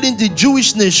was telling the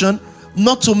Jewish nation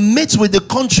not to mate with the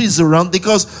countries around,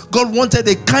 because God wanted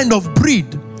a kind of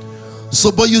breed.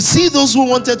 So, but you see those who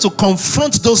wanted to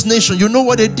confront those nations, you know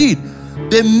what they did?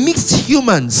 They mixed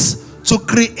humans to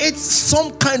create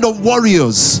some kind of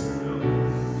warriors.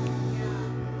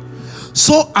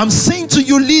 So I'm saying to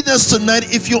you leaders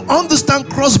tonight, if you understand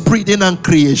crossbreeding and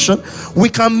creation, we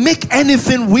can make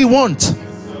anything we want.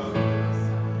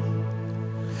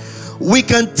 We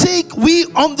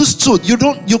understood. You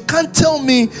can't tell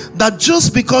me that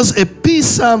just because a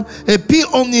pea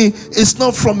only is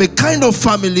not from a kind of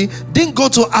family, didn't go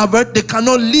to Harvard, they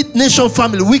cannot lead nation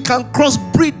family. We can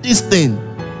crossbreed this thing.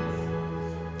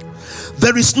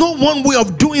 There is no one way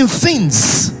of doing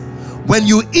things. When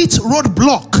you eat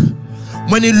roadblock,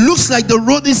 when it looks like the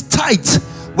road is tight,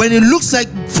 when it looks like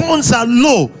funds are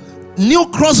low, new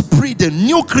crossbreeding,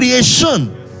 new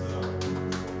creation.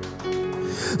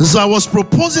 So I was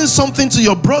proposing something to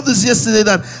your brothers yesterday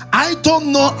that I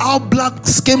don't know how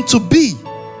blacks came to be,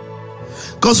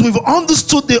 because we've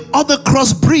understood the other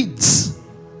crossbreeds.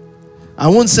 I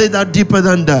won't say that deeper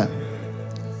than that.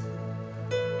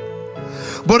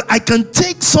 But I can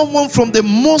take someone from the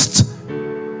most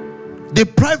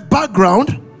deprived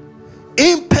background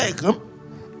in Peckham,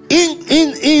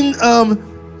 in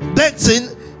Bexton,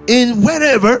 in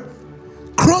wherever,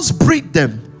 crossbreed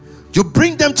them. You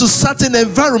bring them to certain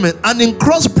environment, and in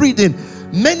crossbreeding,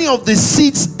 many of the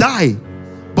seeds die,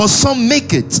 but some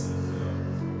make it.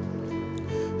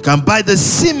 You can buy the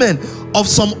semen of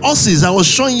some horses. I was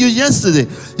showing you yesterday.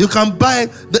 You can buy,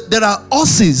 there are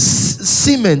horses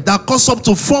semen that cost up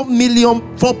to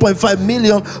 4.5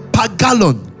 million per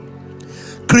gallon.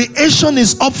 Creation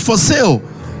is up for sale.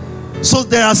 So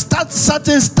there are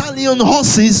certain stallion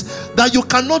horses that you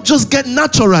cannot just get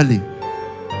naturally.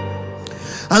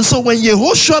 And so when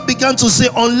Yehoshua began to say,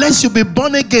 unless you be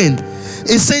born again,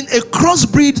 he's saying a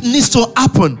crossbreed needs to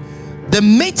happen. The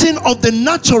mating of the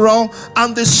natural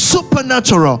and the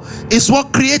supernatural is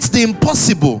what creates the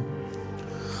impossible.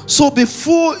 So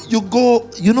before you go,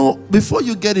 before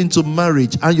you get into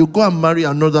marriage and you go and marry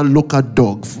another local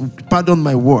dog, pardon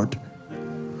my word,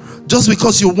 just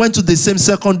because you went to the same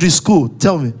secondary school,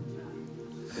 tell me.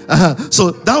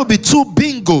 So that would be two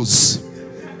bingos.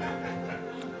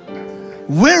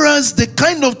 Whereas the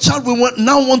kind of child we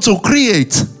now want to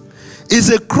create is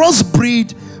a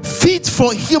crossbreed fit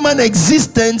for human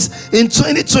existence in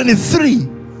 2023.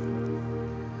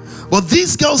 But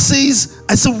this girl says,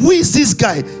 I said, who is this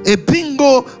guy? A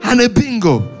bingo and a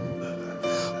bingo.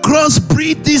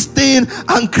 Crossbreed this thing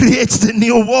and creates the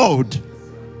new world.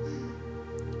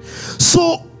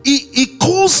 So he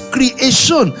calls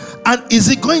creation, and is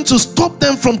it going to stop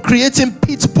them from creating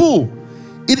pit bull?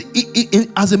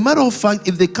 As a matter of fact,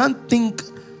 if they can't think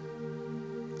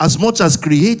as much as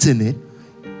creating it,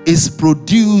 it's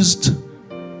produced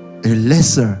a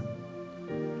lesser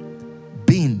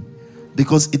being,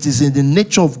 because it is in the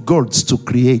nature of God to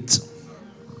create.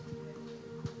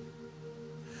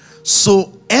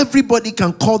 So everybody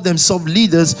can call themselves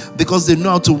leaders because they know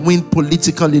how to win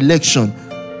political election,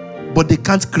 but they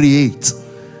can't create.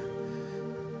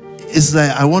 It's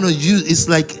like it's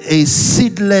like a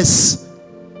seedless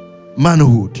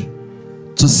manhood,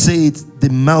 to say it the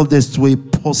mildest way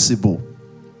possible.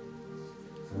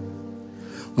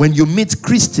 When you meet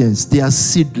Christians, they are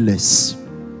seedless.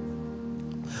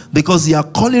 Because they are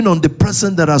calling on the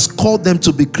person that has called them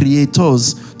to be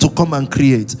creators to come and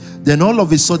create. Then all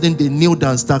of a sudden they kneel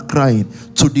down and start crying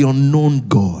to the unknown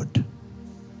God.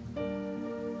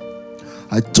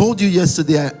 I told you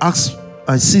yesterday, I asked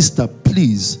my sister,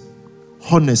 please,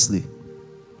 honestly,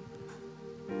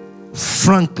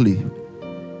 frankly,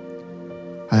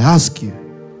 I ask you,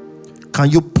 can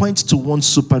you point to one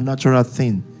supernatural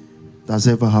thing that's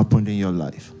ever happened in your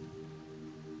life?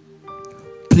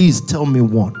 Please tell me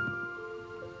one.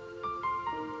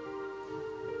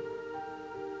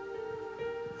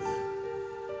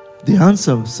 The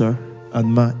answer, sir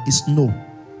and ma, is no.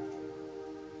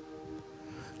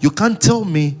 You can't tell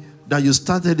me that you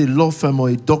started a law firm or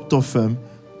a doctor firm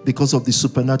because of the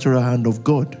supernatural hand of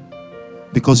God.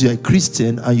 Because you're a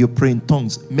Christian and you pray in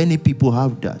tongues. Many people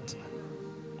have that.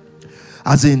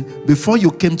 As in, before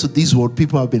you came to this world,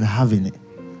 people have been having it.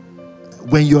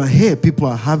 When you are here, people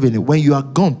are having it. When you are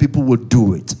gone, people will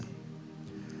do it.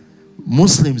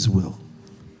 Muslims will.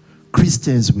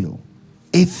 Christians will.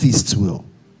 Atheists will.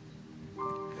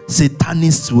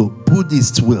 Satanists will.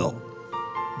 Buddhists will.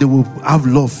 They will have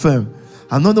law firm.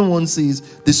 Another one says,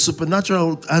 the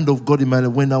supernatural hand of God in my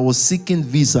life, when I was seeking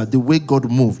visa, the way God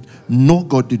moved, no,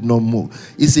 God did not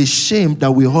move. It's a shame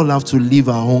that we all have to leave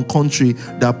our own country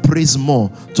that prays more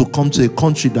to come to a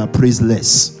country that prays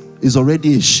less. It's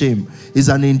already a shame. It's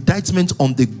an indictment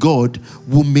on the God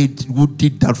who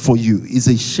did that for you. It's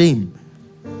a shame.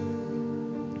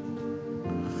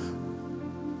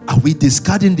 Are we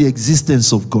discarding the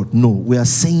existence of God? No, we are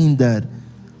saying that.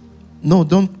 No,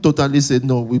 don't totally say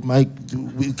no. We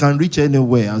can reach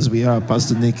anywhere as we are,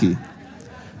 Pastor Nicky.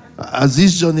 As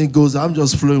this journey goes, I'm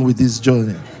just flowing with this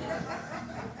journey.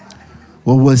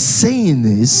 What we're saying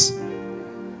is,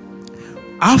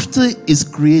 after it's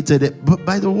created, but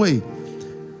by the way,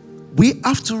 we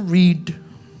have to read,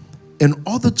 in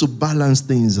order to balance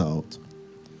things out,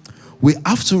 we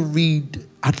have to read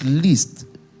at least,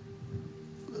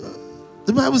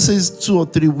 the Bible says 2 or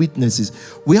 3 witnesses.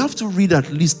 We have to read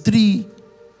at least three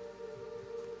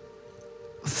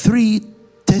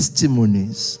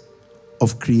testimonies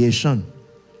of creation.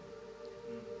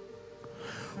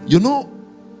 You know,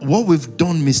 what we've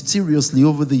done mysteriously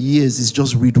over the years is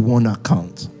just read one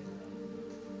account.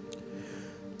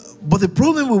 But the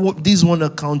problem with what this one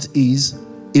account is,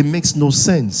 it makes no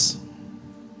sense.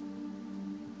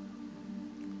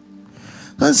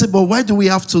 And say, but why do we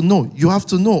have to know? You have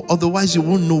to know, otherwise you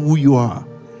won't know who you are.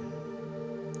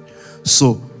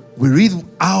 So we read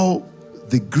how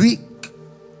the Greek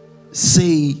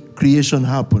say creation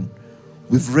happened.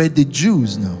 We've read the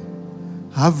Jews now.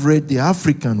 I've read the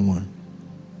African one.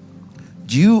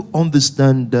 Do you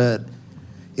understand that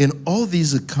in all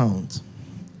these accounts,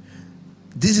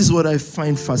 this is what I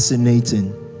find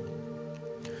fascinating.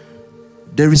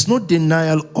 There is no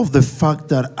denial of the fact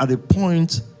that at a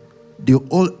point, the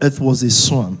whole earth was a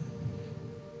swamp.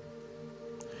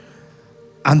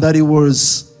 And that it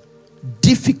was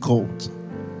difficult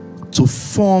to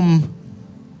form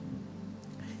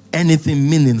anything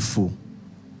meaningful.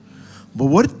 But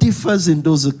what differs in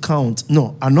those accounts,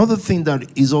 another thing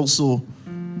that is also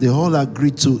they all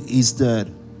agreed to is that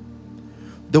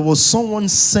there was someone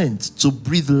sent to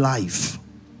breathe life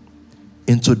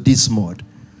into this mud.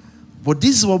 But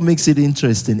this is what makes it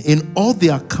interesting. In all the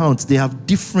accounts, they have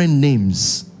different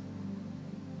names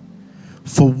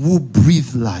for who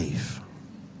breathed life.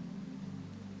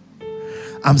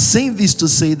 I'm saying this to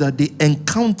say that the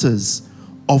encounters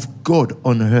of God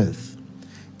on earth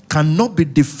cannot be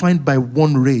defined by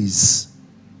one race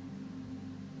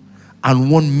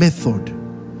and one method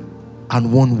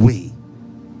and one way.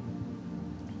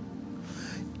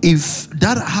 If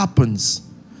that happens,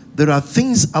 there are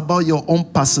things about your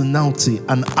own personality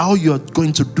and how you're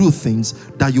going to do things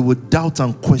that you would doubt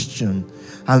and question,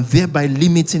 and thereby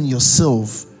limiting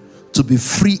yourself to be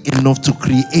free enough to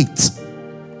create.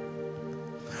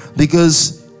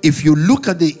 Because if you look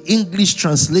at the English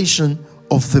translation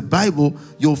of the Bible,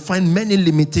 you'll find many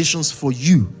limitations for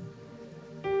you.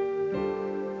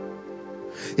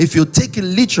 If you take it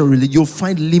literally, you'll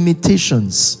find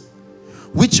limitations,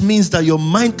 which means that your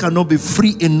mind cannot be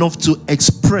free enough to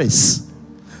express,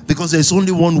 because there's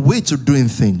only one way to doing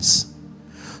things.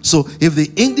 So if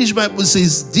the English Bible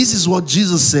says this is what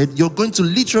Jesus said, you're going to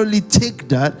literally take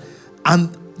that,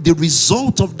 and the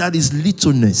result of that is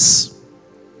littleness.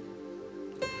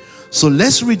 So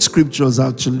let's read scriptures.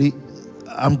 Actually,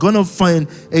 I'm going to find,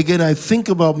 again, I think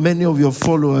about many of your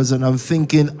followers, and I'm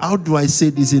thinking, how do I say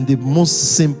this in the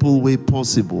most simple way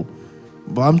possible?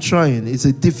 But I'm trying. It's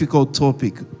a difficult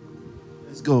topic.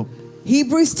 Let's go.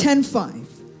 Hebrews 10:5.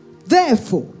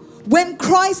 Therefore, When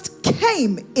Christ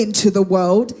came into the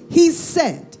world, he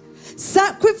said,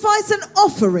 sacrifice and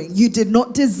offering you did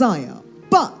not desire,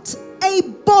 but a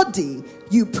body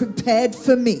you prepared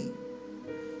for me.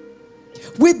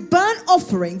 With burnt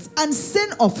offerings and sin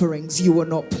offerings you were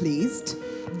not pleased.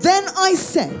 Then I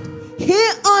said,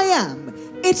 here I am.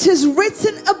 It is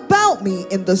written about me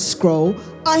in the scroll.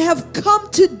 I have come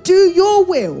to do your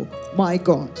will, my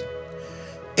God.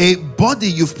 A body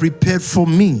you've prepared for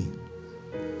me.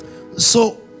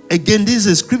 So, again, this is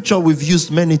a scripture we've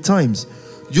used many times.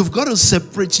 You've got to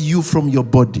separate you from your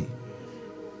body.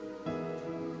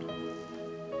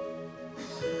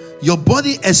 Your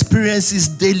body experiences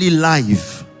daily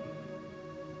life.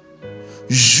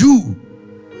 You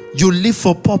live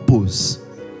for purpose.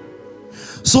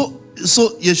 So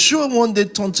Yeshua one day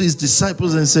turned to his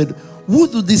disciples and said, who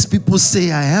do these people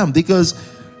say I am? Because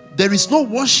there is no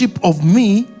worship of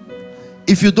me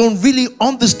if you don't really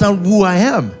understand who I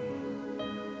am.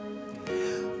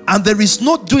 And there is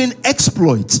no doing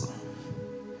exploits.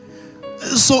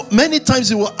 So many times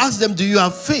he will ask them, do you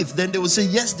have faith? Then they will say,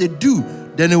 yes, they do.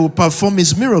 Then he will perform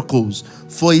his miracles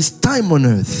for his time on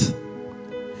earth.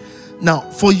 Now,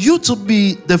 for you to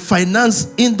be the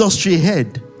finance industry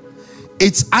head,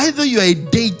 it's either you're a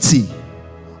deity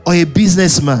or a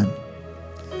businessman.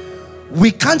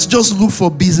 We can't just look for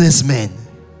businessmen,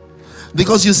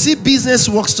 because you see business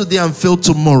works today and fail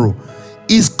tomorrow.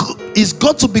 It's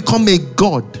got to become a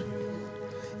god,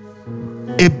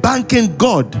 a banking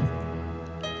god.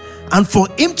 And for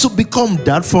him to become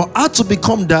that, for her to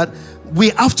become that, we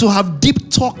have to have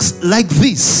deep talks like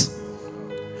this.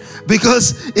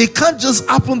 Because it can't just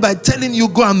happen by telling you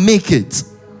go and make it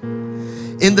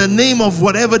in the name of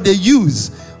whatever they use.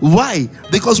 Why?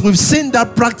 Because we've seen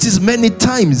that practice many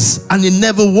times and it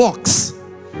never works.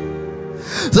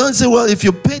 Someone say, well, if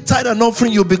you pay tithe and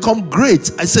offering, you become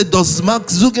great. I said, does Mark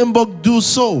Zuckerberg do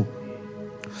so?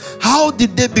 How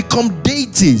did they become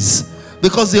deities?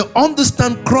 Because they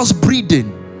understand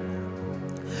crossbreeding.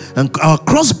 And our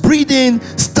crossbreeding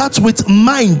starts with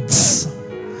minds.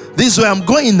 This is where I'm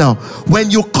going now.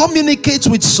 When you communicate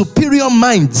with superior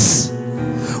minds,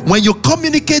 when you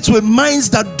communicate with minds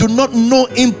that do not know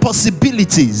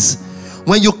impossibilities,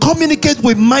 when you communicate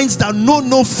with minds that know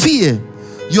no fear,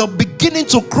 you're beginning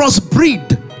to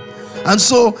crossbreed. And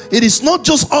so it is not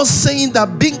just us saying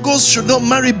that bingos should not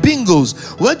marry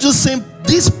bingos. We're just saying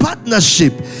this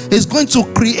partnership is going to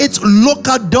create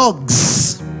local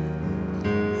dogs.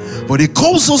 But it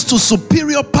calls us to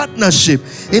superior partnership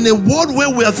in a world where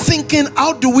we are thinking,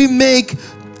 how do we make,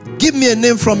 give me a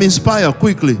name from Inspire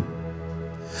quickly.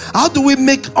 How do we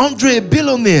make Andre a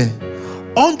billionaire?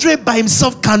 Andre by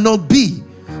himself cannot be,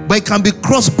 but it can be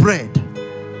crossbred.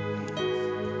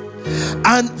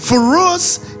 And for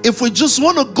us, if we just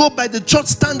want to go by the church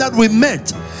standard we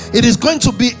met, it is going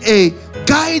to be a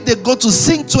guy they go to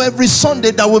sing to every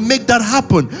Sunday that will make that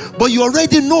happen. But you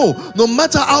already know, no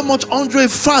matter how much Andre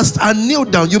fasts and kneel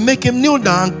down, you make him kneel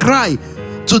down and cry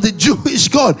to the Jewish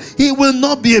God, he will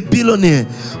not be a billionaire.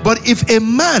 But if a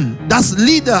man, that's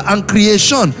leader and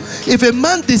creation, if a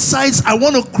man decides, I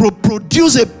want to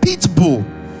produce a pit bull,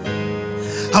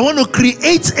 I want to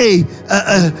create a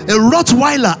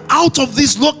Rottweiler out of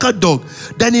this local dog,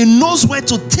 then he knows where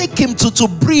to take him to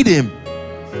breed him.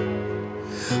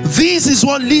 This is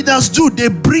what leaders do. They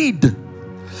breed.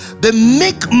 They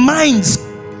make minds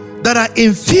that are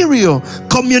inferior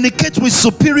communicate with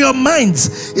superior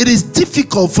minds. It is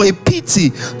difficult for a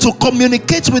PT to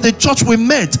communicate with the church we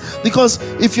met, because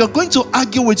if you're going to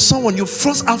argue with someone, you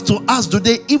first have to ask, do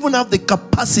they even have the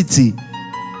capacity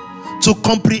to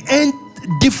comprehend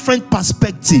different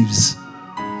perspectives?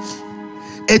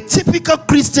 A typical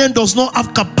Christian does not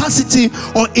have capacity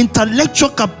or intellectual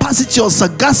capacity or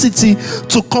sagacity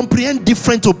to comprehend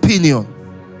different opinion,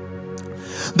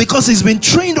 because he's been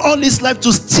trained all his life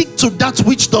to stick to that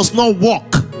which does not work.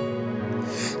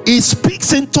 He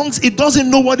speaks in tongues, he doesn't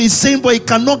know what he's saying, but he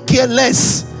cannot care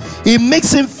less. It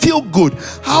makes him feel good.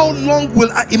 How long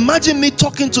will I imagine me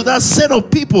talking to that set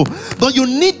of people? But you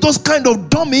need those kind of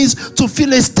dummies to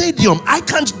fill a stadium. I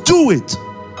can't do it.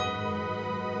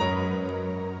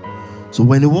 So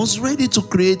when he was ready to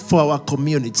create for our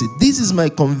community, this is my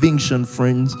conviction,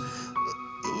 friends.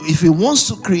 If he wants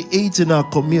to create in our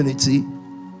community,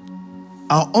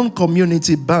 our own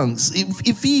community banks,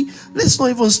 if he, let's not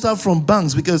even start from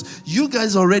banks, because you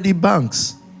guys are already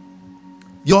banks.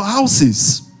 Your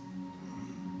houses,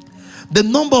 the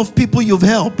number of people you've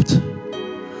helped.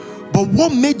 But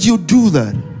what made you do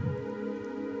that?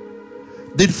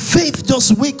 Did Faith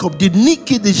just wake up? Did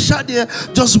Nikki, did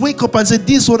Shadia just wake up and say,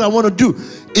 this is what I want to do?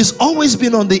 It's always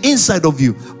been on the inside of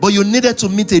you, but you needed to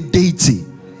meet a deity.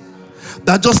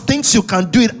 that just thinks you can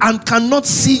do it and cannot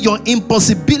see your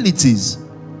impossibilities.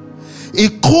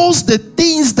 It calls the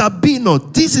things that be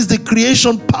not. This is the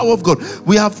creation power of God.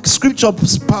 We have scripture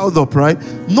piled up, right?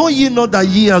 Know ye not that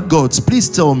ye are gods? Please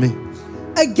tell me.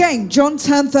 Again, John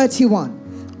 10:31.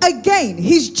 Again,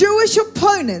 his Jewish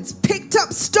opponents picked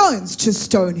up stones to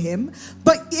stone him,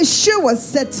 but Yeshua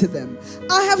said to them,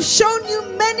 I have shown you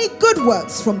many good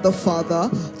works from the Father.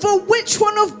 For which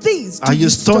one of these do are you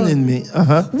stone stoning me?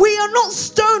 We are not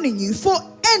stoning you for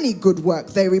any good work,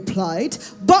 they replied,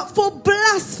 but for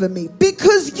blasphemy,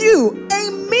 because you, a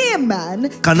mere man...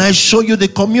 Can I show you the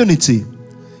community?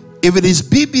 If it is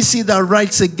BBC that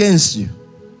writes against you,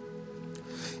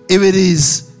 if it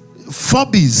is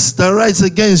Forbes that writes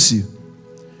against you,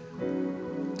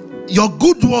 your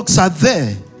good works are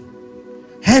there,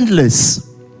 endless.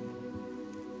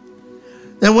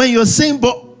 And when you're saying,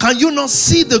 but can you not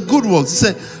see the good works?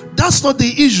 You say, that's not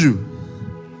the issue.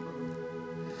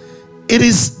 It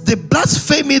is the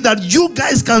blasphemy that you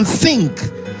guys can think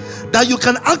that you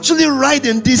can actually ride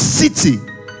in this city.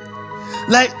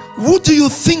 Like, who do you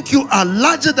think you are?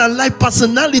 Larger than life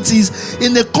personalities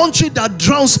in a country that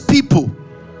drowns people.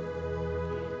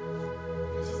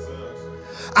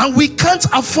 And we can't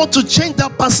afford to change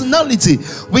that personality.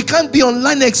 We can't be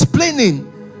online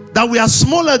explaining that we are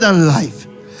smaller than life.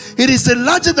 It is the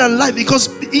larger than life, because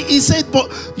he said, but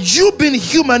you being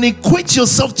human, equate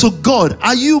yourself to God.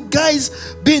 Are you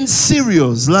guys being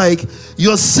serious? Like,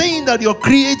 you're saying that you're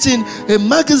creating a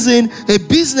magazine, a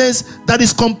business that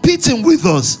is competing with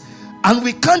us, and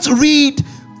we can't read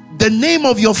the name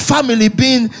of your family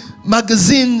being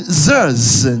Magazine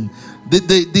Zers and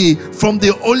from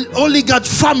the oligarch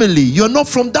family. You're not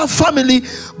from that family,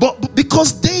 but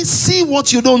because they see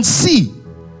what you don't see.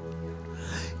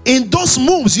 In those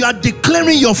moves, you are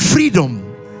declaring your freedom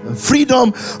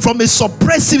from a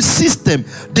suppressive system,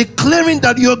 declaring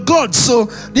that you're God. So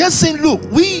they're saying, look,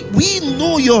 we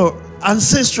know your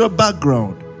ancestral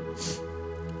background.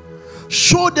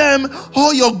 Show them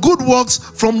all your good works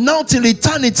from now till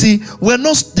eternity.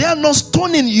 They are not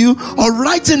stoning you or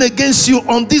writing against you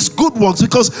on these good works,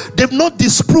 because they've not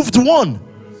disproved one.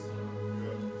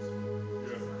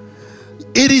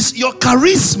 It is your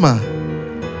charisma.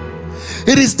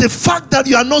 It is the fact that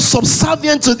you are not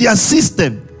subservient to their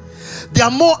system. They are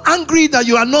more angry that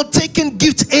you are not taking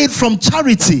gift aid from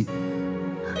charity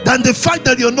than the fact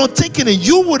that you're not taking it.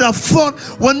 You would have thought,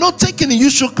 we're not taking it, you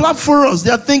should clap for us.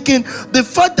 They are thinking, the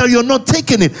fact that you're not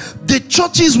taking it, the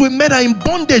churches we met are in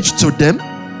bondage to them.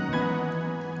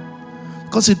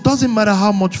 Because it doesn't matter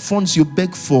how much funds you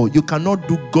beg for, you cannot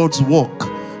do God's work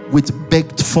with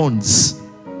begged funds.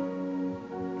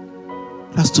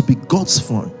 It has to be God's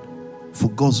fund for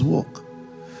God's work.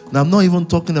 Now, I'm not even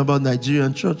talking about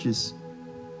Nigerian churches.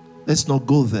 Let's not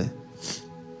go there.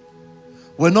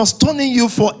 We're not stoning you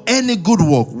for any good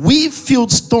work. We feel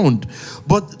stoned.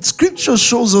 But scripture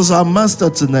shows us our master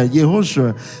tonight,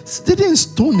 Yehoshua, didn't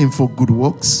stone him for good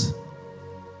works.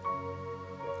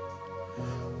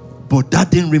 But that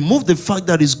didn't remove the fact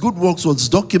that his good works was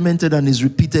documented and is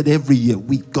repeated every year.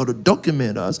 We got to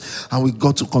document us, and we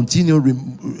got to continue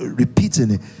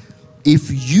repeating it.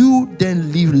 If you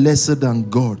then live lesser than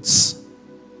gods,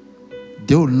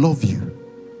 they'll love you.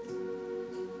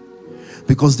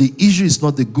 Because the issue is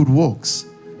not the good works,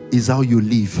 it's how you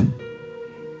live.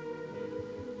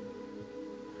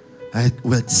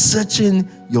 We're searching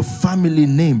your family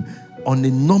name. On a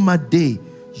normal day,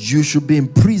 you should be in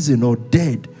prison or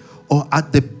dead, or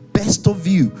at the best of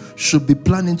you, should be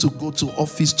planning to go to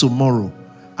office tomorrow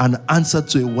and answer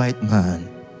to a white man.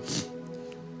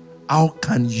 How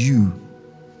can you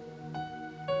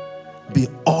be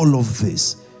all of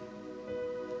this?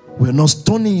 We're not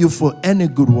stoning you for any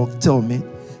good work. Tell me.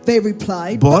 They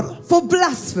replied, but for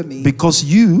blasphemy, because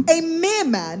you, a mere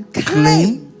man,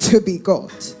 claim to be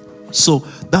God. So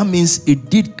that means he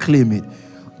did claim it.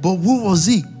 But who was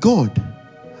he? God.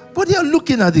 But they are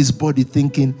looking at his body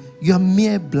thinking, you're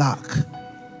mere black.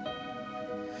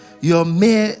 You're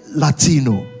mere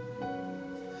Latino.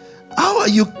 How are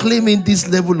you claiming this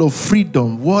level of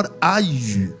freedom? What are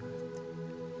you?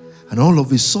 And all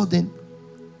of a sudden,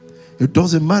 it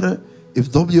doesn't matter if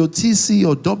WTC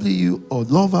or W or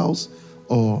Love House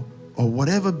or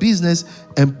whatever business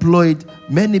employed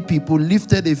many people,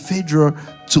 lifted a Phaedra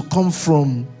to come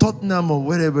from Tottenham or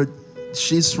wherever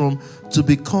she's from to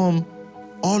become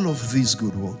all of these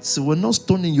good works. So we're not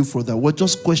stoning you for that. We're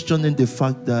just questioning the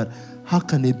fact that how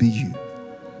can it be you?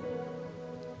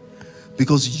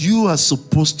 Because you are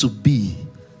supposed to be,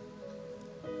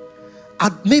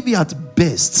 maybe at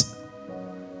best,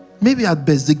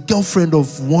 the girlfriend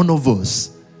of one of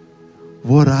us.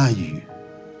 What are you?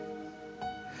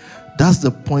 That's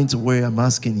the point where I'm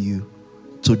asking you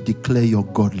to declare your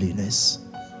godliness.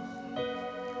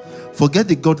 Forget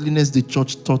the godliness the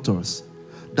church taught us.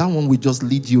 That one will just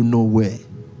lead you nowhere.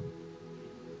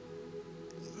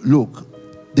 Look,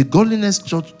 the godliness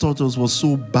church taught us was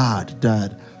so bad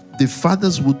that the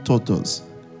fathers who taught us,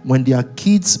 when their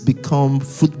kids become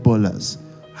footballers,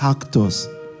 actors,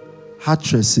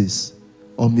 actresses,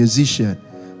 or musicians,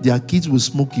 their kids will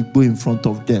smoke Igbo in front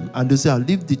of them. And they say, I'll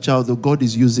leave the child, though God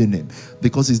is using him,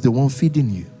 because he's the one feeding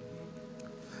you.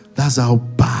 That's how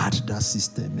bad that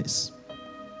system is.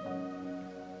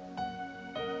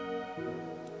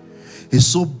 It's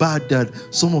so bad that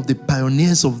some of the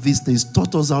pioneers of these things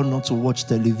taught us how not to watch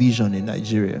television in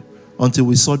Nigeria until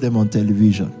we saw them on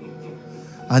television.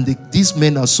 And these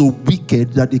men are so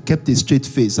wicked that they kept a straight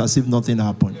face as if nothing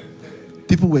happened.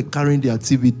 People were carrying their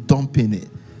TV, dumping it.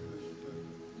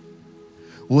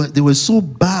 Well, they were so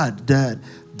bad that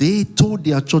they told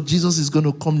their church Jesus is going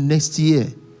to come next year.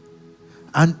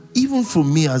 And even for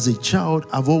me as a child,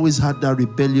 I've always had that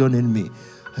rebellion in me.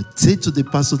 I say to the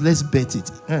pastor, let's bet it.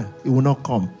 It will not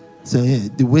come. Say,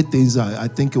 the way things are, I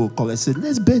think it will come. I said,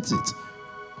 let's bet it.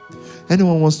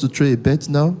 Anyone wants to throw a bet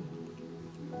now?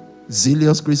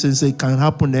 Zealous Christians say it can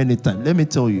happen anytime. Let me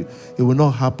tell you, it will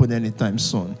not happen anytime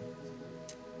soon.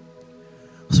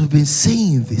 So we've been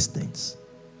saying these things.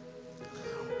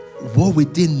 What we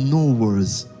didn't know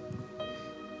was,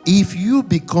 if you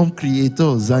become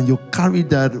creators and you carry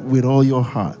that with all your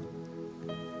heart,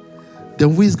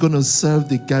 then who is going to serve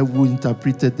the guy who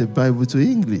interpreted the Bible to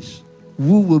English?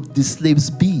 Who will the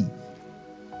slaves be?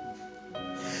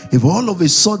 If all of a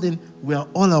sudden we are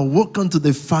all awoken to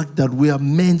the fact that we are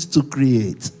meant to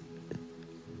create.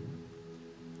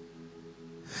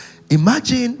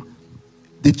 Imagine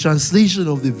the translation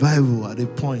of the Bible at a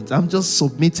point. I'm just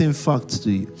submitting facts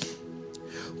to you.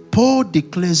 Paul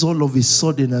declares all of a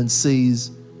sudden and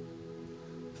says,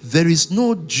 there is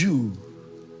no Jew.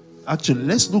 Actually,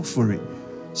 let's look for it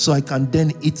so I can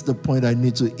then eat the point I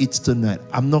need to eat tonight.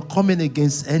 I'm not coming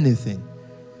against anything.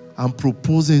 I'm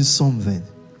proposing something.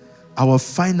 Our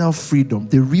final freedom,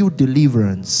 the real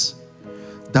deliverance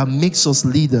that makes us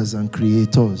leaders and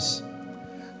creators,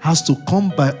 has to come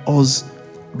by us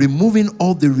removing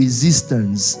all the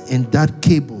resistance in that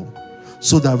cable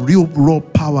so that real raw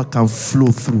power can flow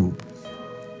through.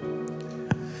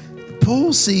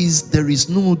 Paul says there is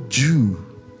no Jew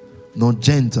nor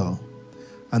Gentile.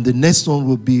 And the next one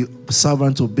will be,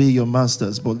 servant, obey your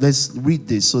masters. But let's read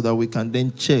this so that we can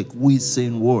then check who is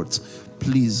saying what.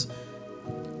 Please.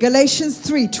 Galatians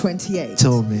 3:28.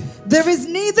 Tell me. There is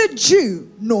neither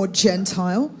Jew nor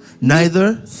Gentile,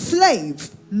 neither slave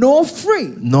nor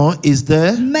free, nor is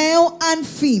there male and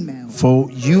female, for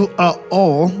you are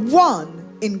all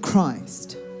one in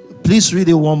Christ. Please read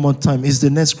it one more time. Is the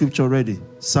next scripture ready?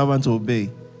 Servant, obey.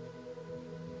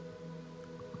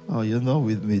 Oh, you're not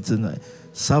with me tonight.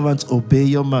 Servants, obey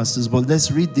your masters. But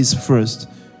let's read this first.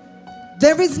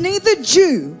 There is neither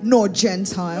Jew nor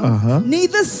Gentile,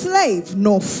 neither slave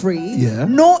nor free,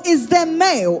 nor is there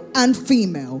male and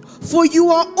female, for you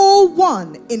are all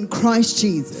one in Christ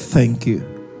Jesus. Thank you.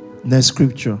 Next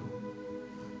scripture.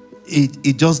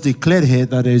 It just declared here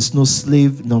that there is no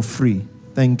slave nor free.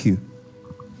 Thank you.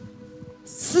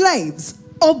 Slaves,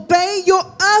 obey your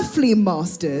earthly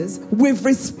masters with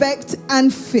respect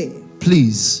and fear.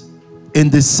 Please, in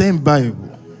the same Bible,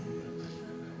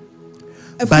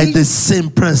 by the same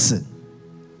person.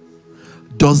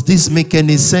 Does this make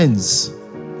any sense?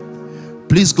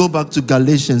 Please go back to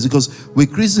Galatians, because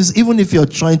with Christians, even if you're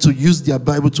trying to use their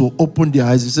Bible to open their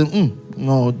eyes, you say,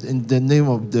 no, in the name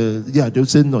of they'll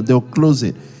say no, they'll close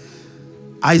it.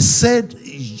 I said,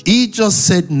 he just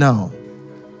said now.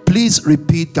 Please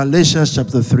repeat Galatians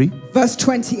chapter 3. Verse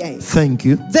 28. Thank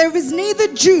you. There is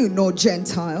neither Jew nor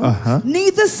Gentile,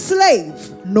 neither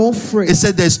slave nor free. It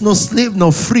said there's no slave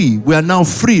nor free. We are now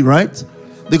free, right?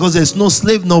 Because there's no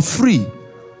slave nor free.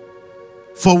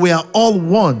 For we are all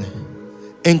one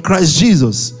in Christ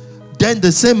Jesus. Then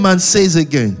the same man says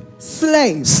again,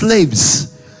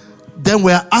 slaves. Then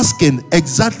we are asking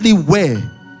exactly where.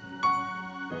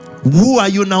 Who are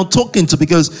you now talking to?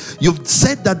 Because you've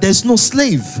said that there's no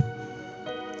slave.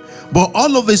 But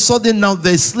all of a sudden now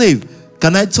there's slave.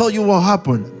 Can I tell you what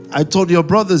happened? I told your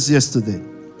brothers yesterday.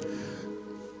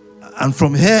 And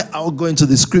from here, I'll go into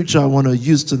the scripture I want to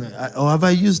use tonight. Or have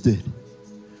I used it?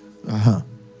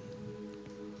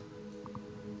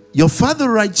 Your father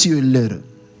writes you a letter.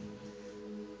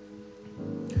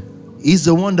 He's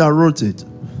the one that wrote it.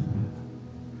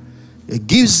 He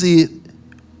gives it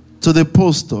to the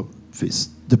post office,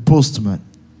 the postman.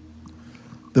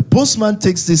 The postman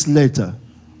takes this letter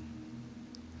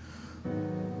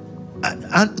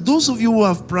And those of you who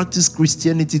have practiced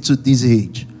Christianity to this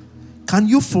age, can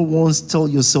you for once tell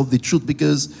yourself the truth?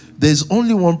 Because there's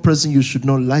only one person you should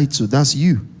not lie to. That's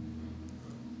you.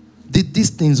 Did these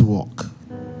things work?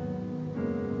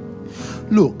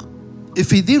 Look,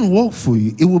 if it didn't work for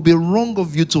you, it would be wrong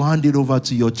of you to hand it over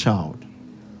to your child.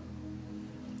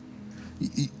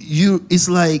 It's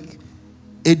like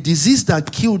a disease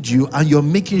that killed you and you're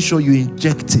making sure you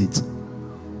inject it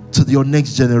to your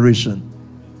next generation.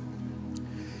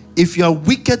 If you are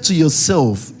wicked to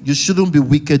yourself, you shouldn't be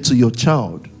wicked to your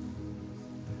child.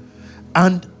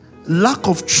 And lack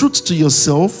of truth to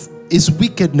yourself is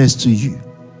wickedness to you.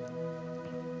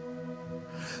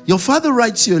 Your father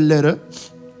writes you a letter,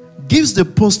 gives the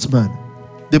postman.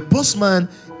 The postman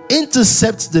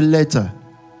intercepts the letter,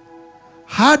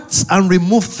 hides and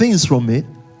removes things from it,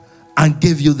 and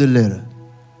gave you the letter.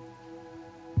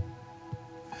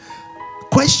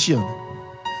 Question: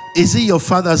 is it your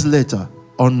father's letter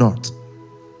or not?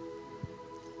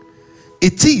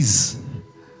 It is,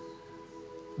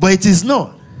 but it is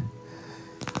not.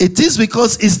 It is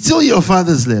because it's still your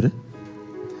father's letter,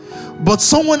 but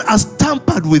someone has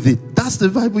tampered with it. That's the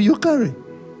Bible you carry.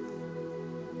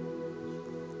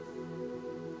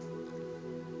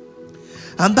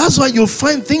 And that's why you'll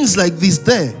find things like this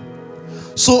there.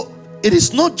 So it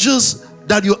is not just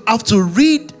that you have to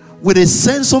read with a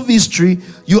sense of history,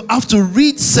 you have to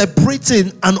read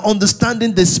separating and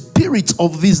understanding the spirit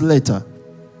of this letter.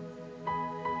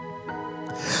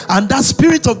 And that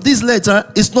spirit of this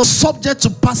letter is not subject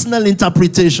to personal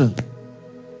interpretation.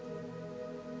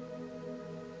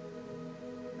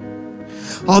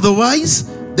 Otherwise,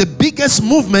 the biggest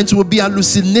movement will be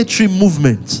hallucinatory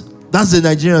movement. That's the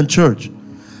Nigerian church.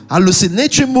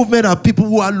 Hallucinatory movement are people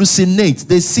who hallucinate.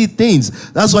 They see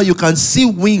things. That's why you can see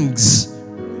wings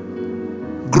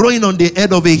growing on the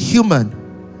head of a human.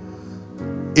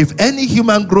 If any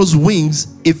human grows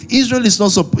wings, if Israel is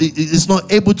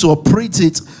not able to operate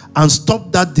it and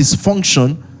stop that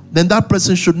dysfunction, then that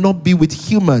person should not be with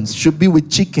humans, should be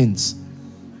with chickens.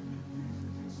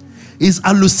 It's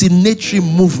hallucinatory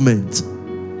movement.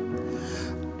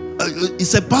 He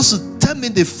said, Pastor, tell me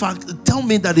the fact, tell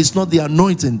me that it's not the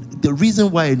anointing. The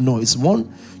reason why I know is,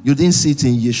 one, you didn't see it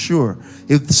in Yeshua.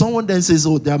 If someone then says,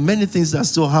 oh, there are many things that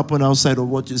still happen outside of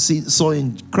what you saw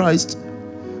in Christ,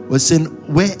 we're saying,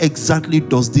 where exactly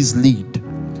does this lead?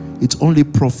 It only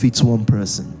profits one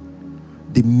person,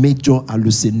 the major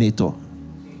hallucinator.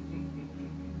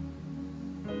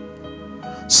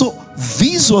 So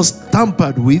this was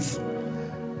tampered with.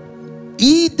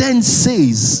 He then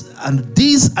says, and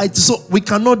these, so we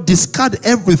cannot discard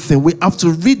everything. We have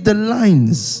to read the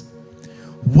lines.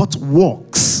 What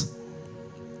works?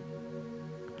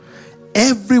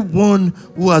 Everyone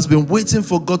who has been waiting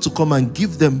for God to come and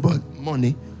give them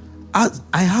money, I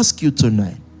ask you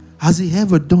tonight, has he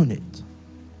ever done it?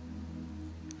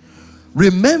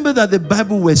 Remember that the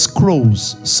Bible were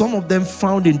scrolls, some of them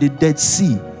found in the Dead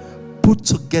Sea, put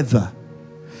together.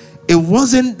 It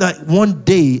wasn't that one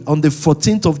day on the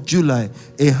 14th of July,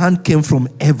 a hand came from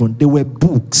heaven. They were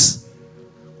books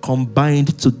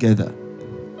combined together.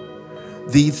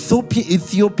 The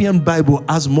Ethiopian Bible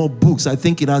has more books. I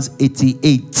think it has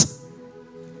 88.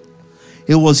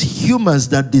 It was humans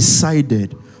that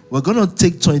decided, we're going to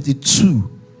take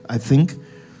 22, I think.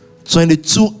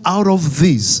 22 out of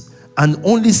these. And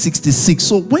only 66.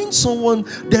 So when someone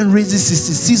then raises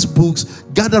 66 books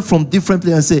gathered from different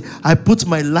places and say, I put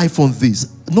my life on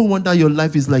this, no wonder your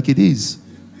life is like it is.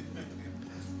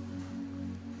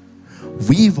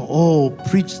 We've all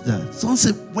preached that. Someone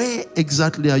said, where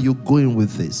exactly are you going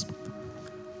with this?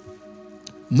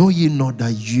 Know ye not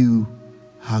that you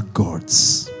are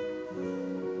God's?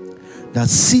 That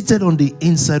seated on the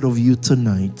inside of you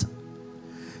tonight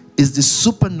is the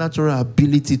supernatural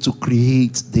ability to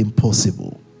create the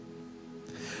impossible.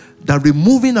 That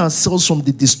removing ourselves from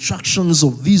the distractions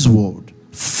of this world,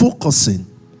 focusing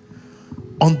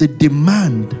on the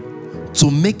demand to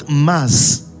make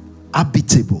mass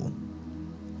habitable.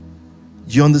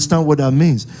 You understand what that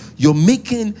means? You're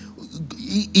making,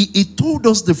 he told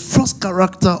us the first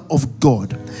character of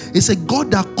God. It's a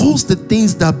God that calls the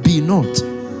things that be not.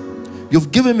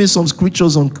 You've given me some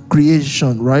scriptures on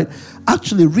creation, right?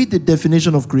 Actually, read the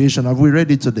definition of creation. Have we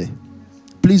read it today?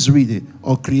 Please read it.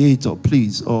 Or creator,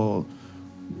 please. Or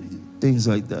things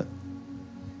like that.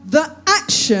 The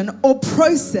action or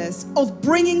process of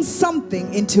bringing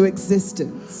something into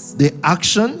existence. The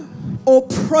action or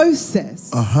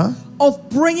process of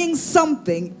bringing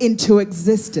something into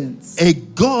existence. A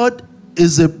God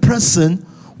is a person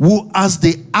who has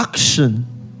the action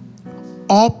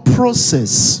or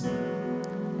process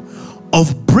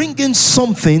of bringing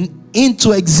something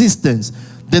into existence.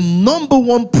 The number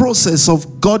one process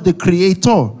of God the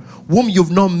Creator, whom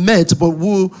you've not met, but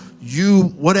who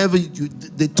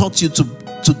they taught you to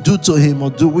do to him or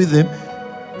do with him,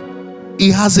 he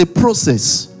has a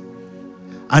process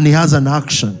and he has an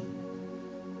action.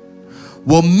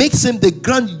 What makes him the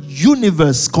grand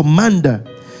universe commander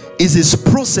is his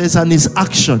process and his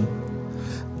action.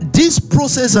 This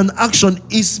process and action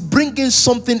is bringing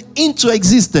something into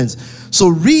existence. So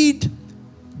read,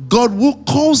 God who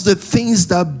calls the things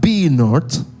that be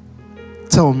not.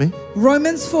 Tell me.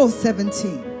 Romans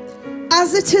 4:17.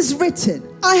 As it is written,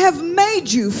 I have made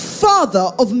you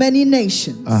father of many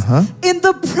nations in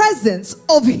the presence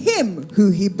of him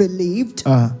who he believed,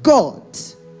 God,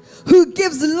 who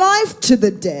gives life to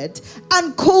the dead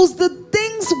and calls the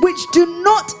things which do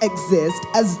not exist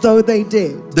as though they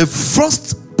did. The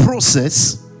first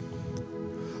process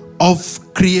of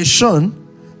creation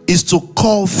is to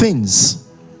call things.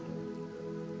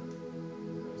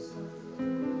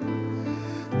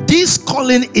 This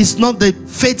calling is not the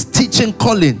faith teaching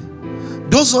calling.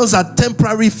 Those ones are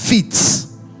temporary feats.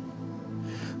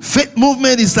 Faith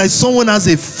movement is like someone has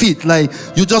a fit, like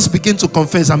you just begin to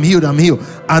confess, I'm healed.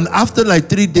 And after like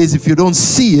 3 days, if you don't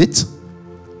see it,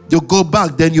 you go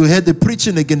back, then you hear the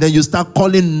preaching again, then you start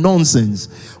calling nonsense.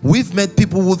 We've met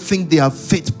people who think they are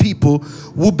faith people,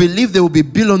 who believe they will be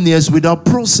billionaires without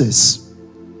process.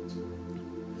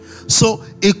 So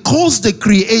it calls the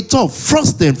Creator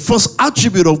first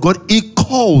attribute of God. It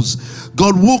calls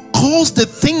God who calls the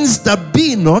things that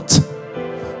be not,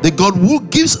 the God who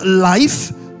gives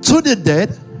life to the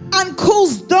dead, and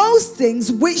calls those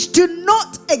things which do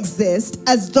not exist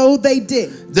as though they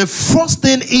did. The first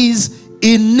thing is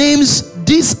he names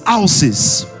these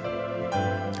houses.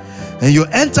 And you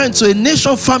enter into a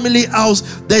nation family house,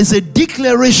 there is a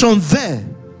declaration there.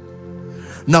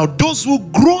 Now, those who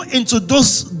grow into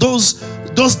those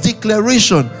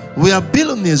declarations, we are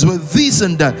billionaires, we're this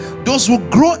and that. Those who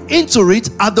grow into it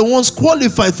are the ones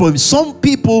qualified for it. Some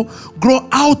people grow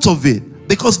out of it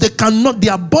because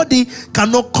their body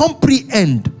cannot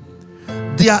comprehend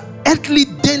their earthly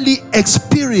daily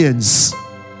experience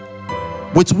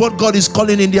with what God is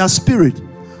calling in their spirit.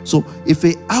 So, if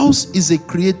a house is a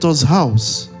creator's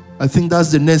house, I think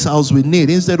that's the next house we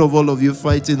need. Instead of all of you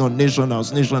fighting on nation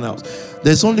house.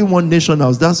 There's only one nation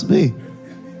house. That's me.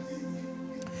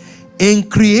 In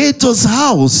Creator's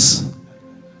house.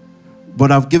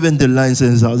 But I've given the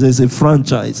license house. There's a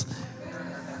franchise.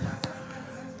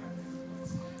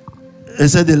 They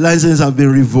said the license have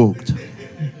been revoked.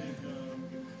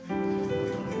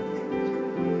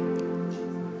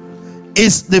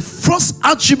 It's the first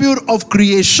attribute of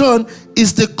creation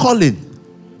is the calling.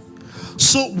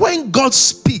 So when God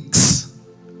speaks,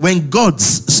 when gods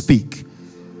speak,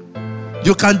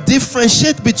 you can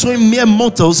differentiate between mere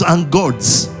mortals and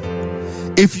gods.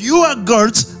 If you are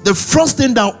gods, the first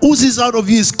thing that oozes out of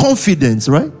you is confidence,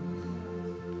 right?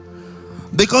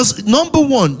 Because number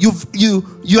one, you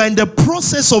are in the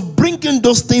process of bringing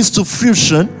those things to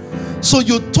fruition, so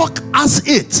you talk as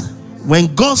it.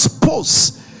 When God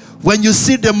speaks, when you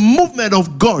see the movement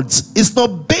of gods, it's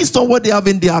not based on what they have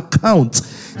in their account.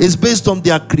 It's based on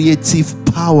their creative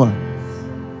power.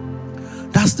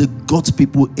 That's the God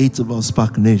people hate about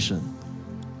Spark Nation.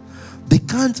 They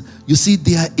can't, you see,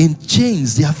 they are in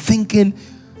chains. They are thinking,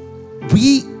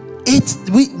 we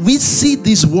see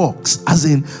these works. As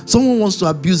in, someone wants to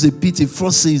abuse a pity.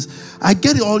 First says, I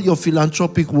get all your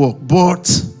philanthropic work, but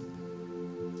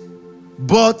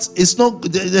it's not,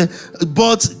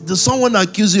 someone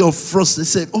accused you of fraud. They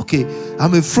said, okay,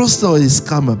 I'm a fraudster or a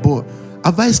scammer, but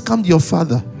have I scammed your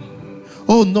father?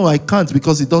 Oh no, I can't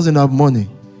because he doesn't have money.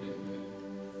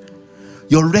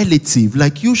 Your relative,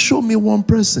 like you show me one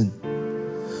person.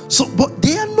 So, but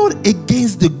they are not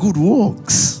against the good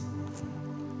works.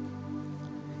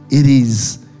 It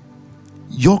is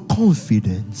your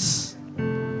confidence.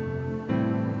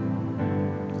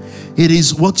 It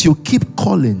is what you keep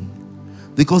calling.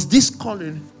 Because this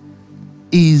calling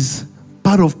is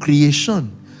part of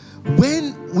creation.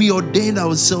 When we ordained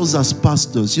ourselves as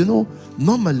pastors,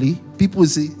 normally people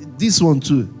say, this one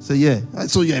too. Say, yeah, I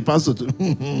saw you're a pastor too.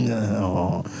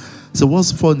 So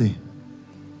what's funny?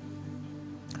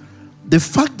 The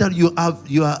fact that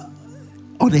you are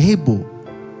unable,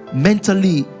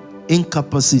 mentally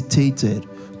incapacitated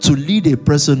to lead a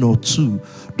person or two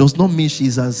does not mean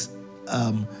she's as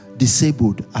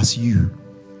disabled as you.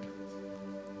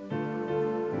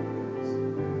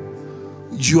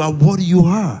 You are what you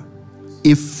are.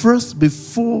 If first,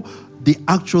 before the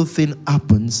actual thing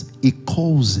happens, he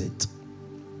calls it.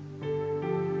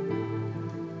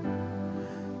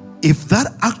 if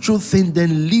that actual thing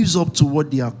then lives up to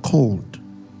what they are called,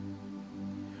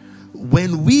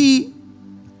 when we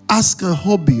ask a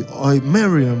hobby or a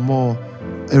Miriam or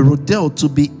a Rodel to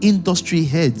be industry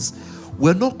heads,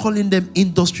 we're not calling them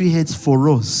industry heads for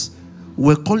us.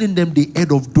 We're calling them the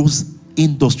head of those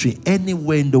industry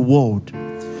anywhere in the world.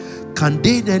 Can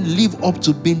they then live up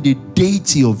to being the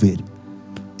deity of it?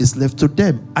 It's left to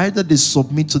them. Either they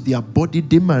submit to their body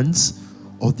demands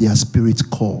or their spirit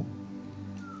call.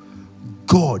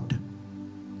 God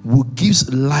who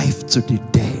gives life to the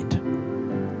dead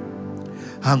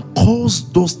and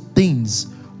calls those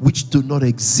things which do not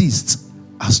exist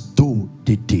as though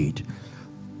they did.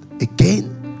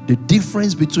 Again, the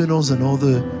difference between us and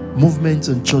other movements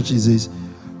and churches is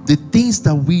the things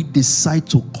that we decide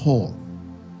to call.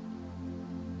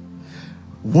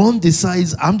 One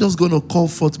decides, I'm just going to call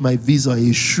forth my visa,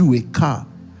 a shoe, a car.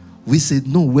 We said,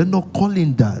 no, we're not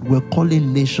calling that. We're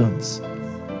calling nations.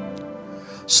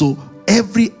 So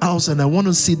every house, and I want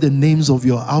to see the names of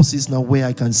your houses now where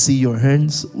I can see your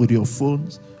hands with your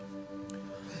phones.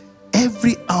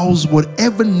 Every house,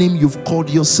 whatever name you've called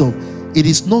yourself, it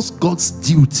is not God's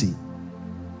duty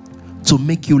to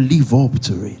make you live up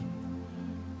to it.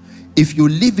 If you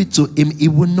leave it to Him, it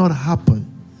will not happen.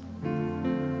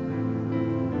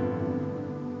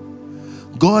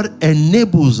 God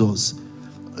enables us.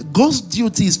 God's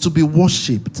duty is to be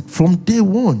worshipped from day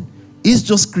one. He's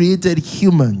just created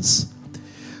humans.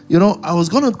 You know, I was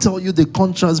going to tell you the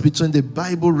contrast between the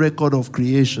Bible record of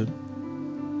creation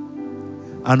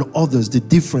and others, the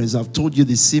difference. I've told you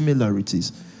the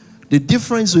similarities. The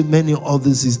difference with many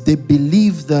others is they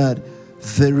believe that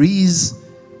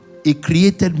He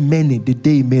created many the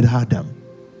day He made Adam.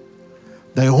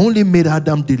 That He only made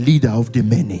Adam the leader of the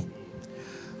many.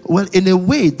 Well, in a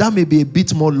way, that may be a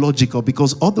bit more logical,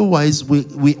 because otherwise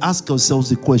we ask ourselves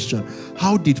the question,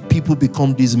 how did people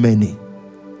become these many?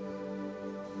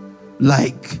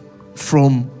 Like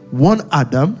from one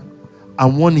Adam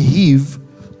and one Eve,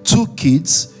 2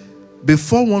 kids,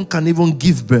 before one can even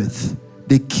give birth,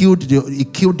 he killed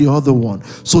the other one.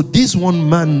 So this one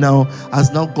man now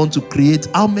has now gone to create.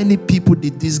 How many people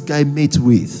did this guy mate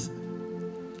with?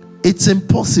 It's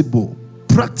impossible.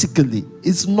 Practically,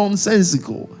 it's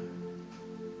nonsensical.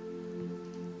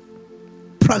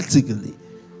 Practically.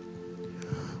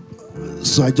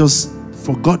 So I just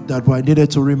forgot that, but I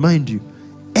needed to remind you.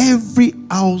 Every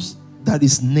house that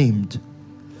is named,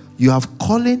 you have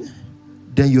calling,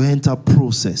 then you enter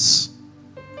process.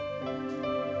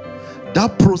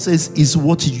 That process is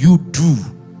what you do.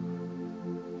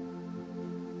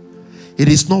 It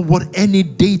is not what any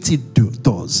deity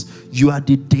does. You are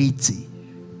the deity.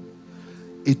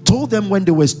 He told them when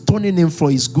they were stoning him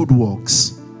for his good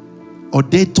works, or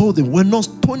they told him, we're not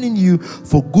stoning you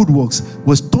for good works,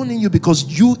 we're stoning you because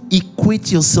you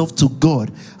equate yourself to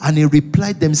God. And he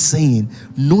replied them saying,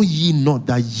 know ye not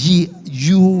that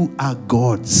you are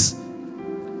gods?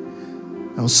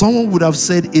 Now someone would have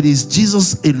said it is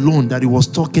Jesus alone that he was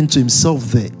talking to himself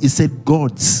there. He said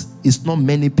gods. It's not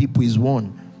many people, it's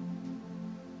one.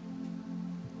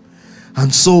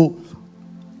 And so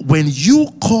when you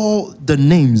call the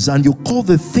names and you call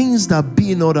the things that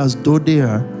be not as though they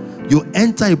are, you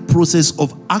enter a process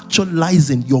of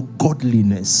actualizing your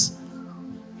godliness.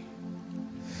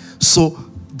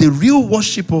 So the real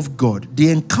worship of God, the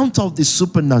encounter of the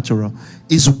supernatural,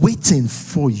 is waiting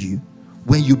for you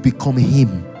when you become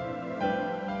Him.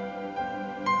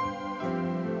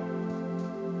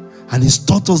 And He's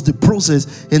taught us the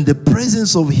process. In the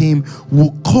presence of Him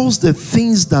who calls the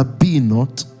things that be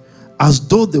not as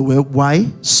though they were. Why?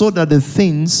 So that the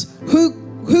things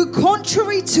who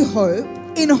contrary to hope,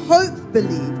 in hope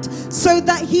believed, so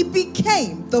that He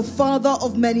became the father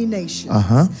of many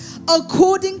nations.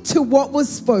 According to what was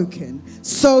spoken,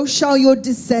 so shall your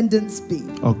descendants be.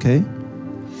 Okay.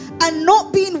 And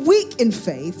not being weak in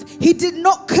faith, He did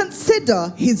not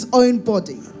consider His own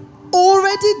body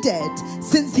already dead,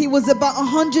 since He was about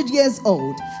 100 years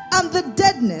old, and the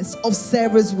deadness of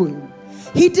Sarah's womb.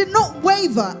 He did not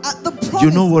waver at the promise.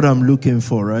 You know what I'm looking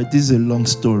for, right? This is a long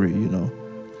story, you know.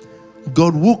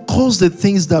 God who calls the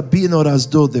things that be not as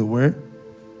though they were.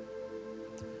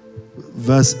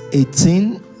 Verse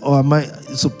 18, or am I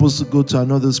supposed to go to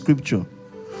another scripture?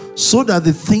 So that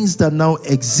the things that now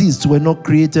exist were not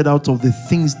created out of the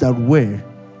things that were.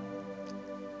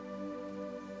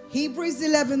 Hebrews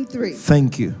 11:3.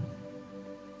 Thank you.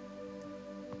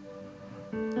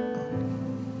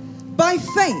 By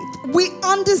faith, we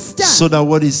understand. So that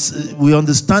we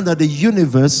understand that the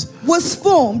universe was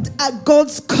formed at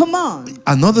God's command.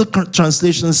 Another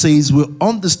translation says we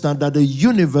understand that the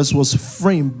universe was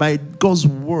framed by God's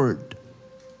word.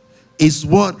 is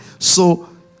what. So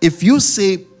if you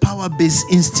say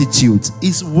Power-Based Institute,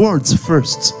 it's words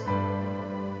first.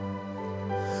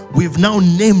 We've now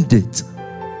named it.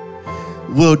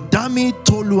 Will Dami,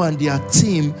 Tolu, and their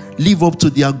team live up to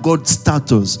their God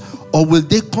status? Or will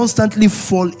they constantly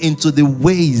fall into the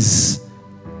ways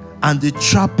and the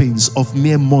trappings of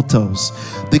mere mortals?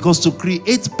 Because to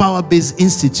create Power-Based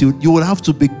Institute, you will have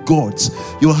to be gods.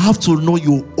 You will have to know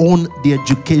you own the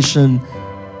education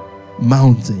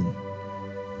mountain.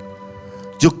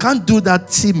 You can't do that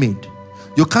timid.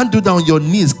 You can't do that on your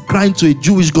knees crying to a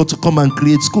Jewish God to come and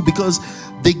create school, because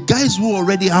the guys who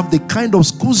already have the kind of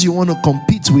schools you want to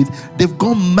compete with, they've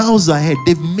gone miles ahead.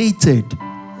 They've mated.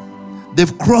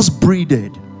 They've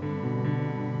crossbreeded.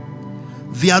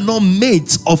 They are not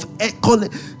mates of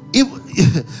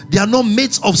they are not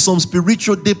mates of some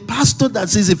spiritual. The pastor that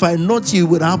says, if I not you, it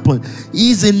will happen,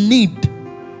 he is in need.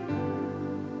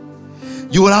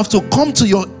 You will have to come to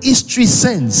your history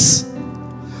sense,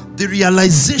 the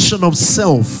realization of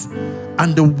self,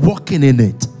 and the walking in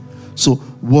it. So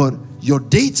what your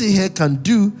deity here can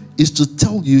do is to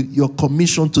tell you your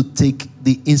commission to take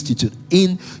the institute.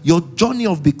 In your journey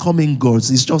of becoming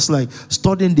gods, it's just like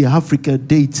studying the African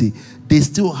deity. They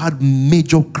still had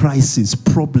major crises,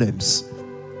 problems.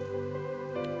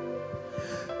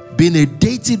 Being a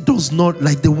deity does not,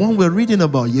 like the one we're reading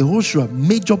about, Yehoshua,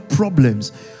 major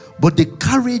problems. But the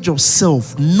courage of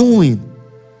self, knowing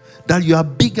that you are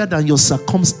bigger than your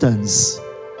circumstance,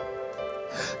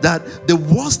 that the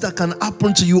worst that can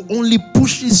happen to you only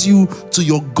pushes you to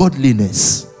your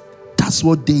godliness. That's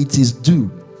what deities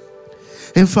do.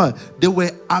 In fact, they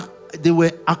were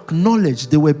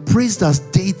acknowledged, they were praised as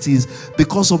deities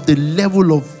because of the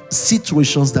level of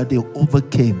situations that they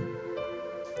overcame.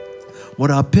 What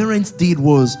our parents did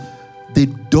was they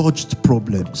dodged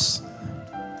problems.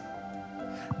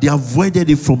 They avoided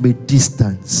it from a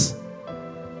distance.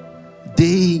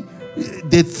 They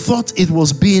thought it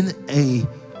was being,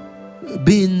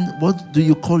 what do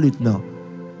you call it now?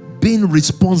 Being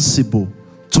responsible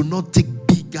to not take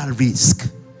bigger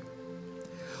risk.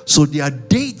 So their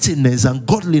deitiness and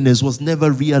godliness was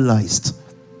never realized.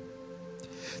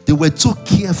 They were too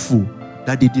careful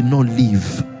that they did not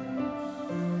live.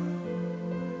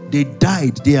 They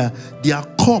died. Their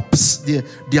corpse,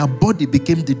 their body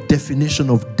became the definition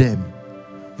of them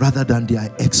rather than their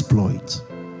exploit.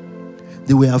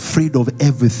 They were afraid of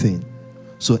everything,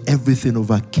 so everything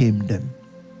overcame them.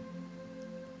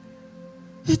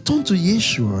 They turned to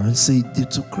Yeshua and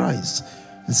said to Christ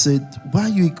and said, why are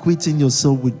you equating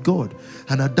yourself with God?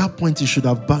 And at that point he should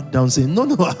have backed down saying, no,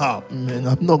 man,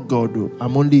 I'm not God.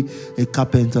 I'm only a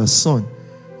carpenter's son.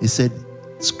 He said,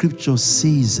 Scripture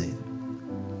says it.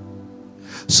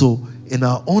 So in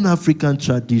our own African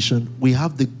tradition, we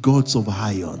have the gods of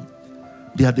iron.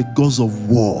 They are the gods of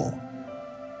war,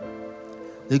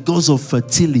 the gods of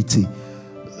fertility.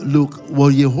 Look,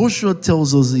 what Yehoshua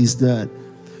tells us is that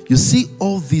you see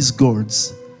all these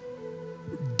gods,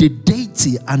 the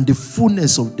deity and the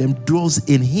fullness of them dwells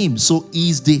in him. So he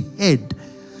is the head.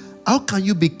 How can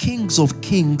you be kings of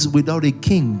kings without a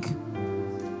king?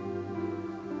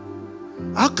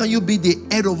 How can you be the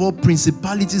head of all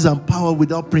principalities and power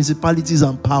without principalities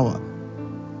and power?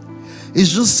 It's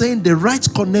just saying the right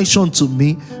connection to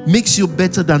me makes you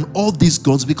better than all these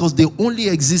gods because they only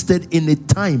existed in a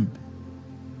time.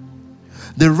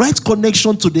 The right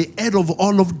connection to the head of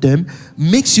all of them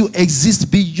makes you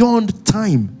exist beyond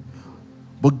time.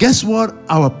 But guess what?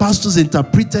 Our pastors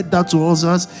interpreted that to us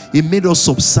as it made us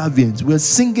subservient. We're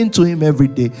singing to him every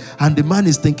day, and the man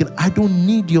is thinking, I don't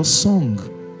need your song.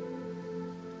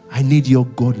 I need your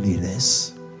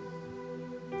godliness.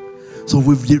 So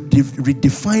we've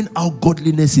redefined how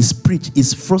godliness is preached.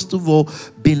 Is first of all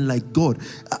being like God.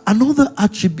 Another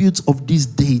attribute of these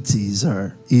deities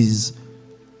is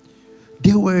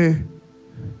they were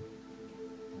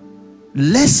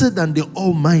lesser than the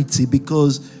Almighty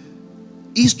because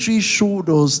history showed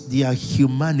us their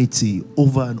humanity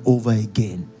over and over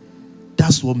again.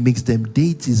 That's what makes them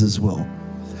deities as well.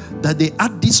 That they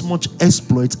had this much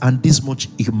exploit and this much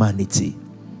humanity.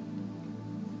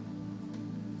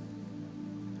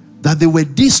 That they were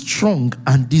this strong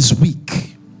and this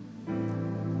weak.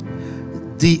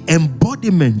 The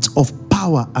embodiment of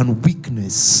power and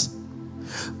weakness.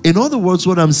 In other words,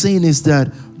 what I'm saying is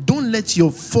that don't let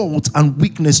your fault and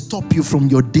weakness stop you from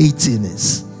your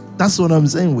deitiness. That's what I'm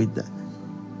saying with that.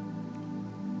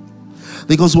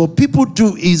 Because what people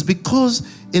do is, because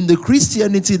in the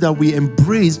Christianity that we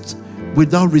embraced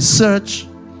without research,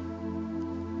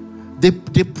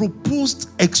 they proposed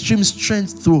extreme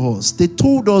strength through us. They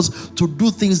told us to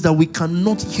do things that we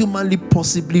cannot humanly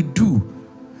possibly do.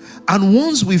 And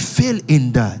once we fail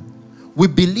in that, we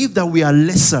believe that we are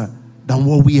lesser than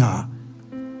what we are.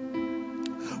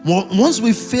 Once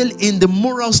we fail in the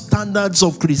moral standards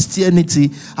of Christianity,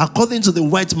 according to the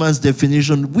white man's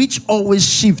definition, which always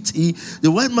shifts, the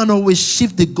white man always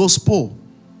shifts the gospel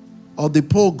or the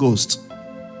Paul ghost.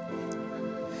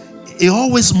 He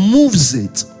always moves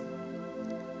it.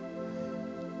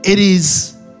 He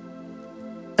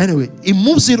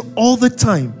moves it all the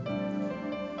time.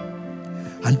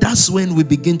 And that's when we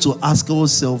begin to ask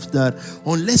ourselves that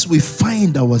unless we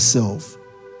find ourselves,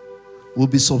 we'll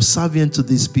be subservient to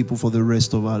these people for the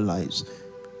rest of our lives.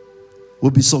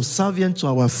 We'll be subservient to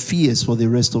our fears for the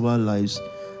rest of our lives.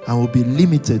 And we'll be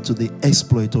limited to the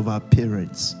exploit of our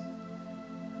parents.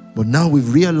 But now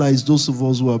we've realized, those of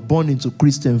us who are born into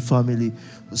Christian family,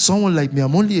 someone like me,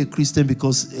 I'm only a Christian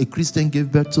because a Christian gave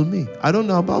birth to me. I don't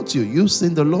know about you. You've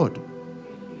seen the Lord.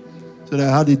 So that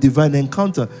I had a divine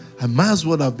encounter. I might as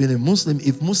well have been a Muslim.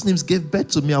 If Muslims gave birth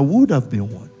to me, I would have been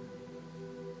one.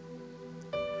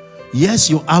 Yes,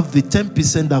 you have the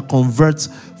 10% that converts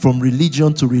from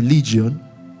religion to religion.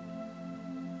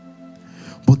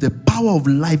 But the power of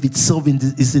life itself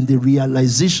is in the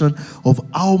realization of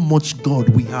how much God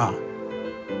we are.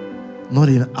 Not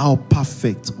in how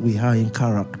perfect we are in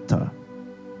character.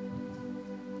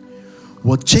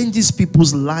 What changes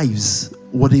people's lives,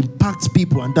 what impacts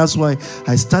people, and that's why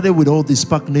I started with all the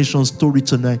Spark Nation story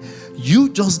tonight. You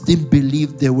just didn't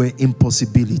believe there were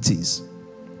impossibilities.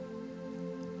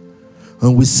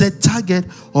 When we set target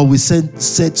or we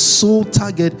set soul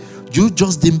target, you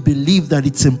just didn't believe that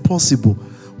it's impossible.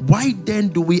 Why then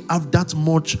do we have that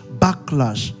much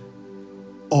backlash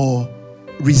or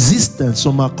resistance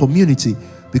from our community?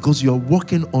 Because you're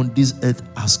walking on this earth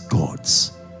as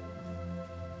gods.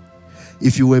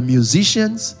 If you were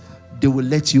musicians, they will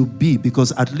let you be,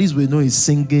 because at least we know it's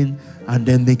singing and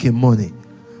then making money.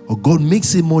 Or God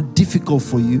makes it more difficult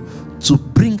for you to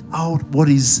bring out what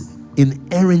is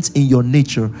inherent in your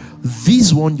nature.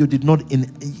 This one you did not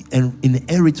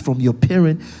inherit from your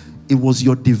parent. It was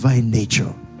your divine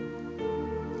nature.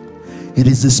 It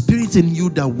is the spirit in you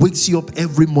that wakes you up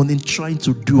every morning trying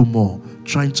to do more,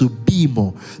 trying to be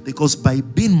more. Because by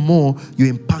being more, you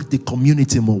impact the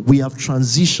community more. We have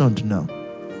transitioned now.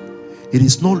 It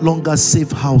is no longer safe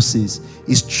houses.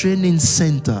 It's training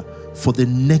center for the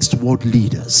next world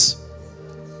leaders.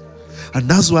 And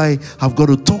that's why I've got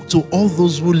to talk to all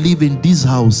those who live in these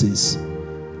houses.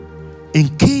 In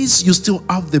case you still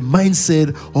have the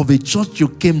mindset of a church you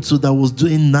came to that was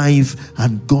doing knife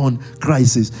and gun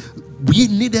crisis. We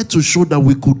needed to show that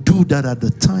we could do that at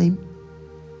the time.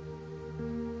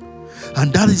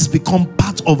 And that has become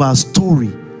part of our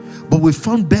story. But we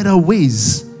found better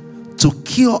ways to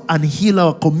cure and heal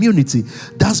our community.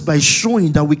 That's by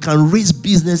showing that we can raise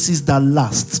businesses that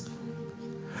last.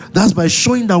 That's by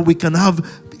showing that we can have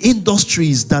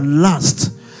industries that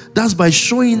last. That's by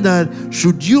showing that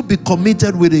should you be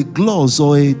committed with a gloss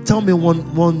or tell me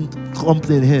one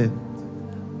complaint here.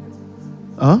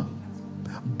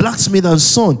 Blacksmith and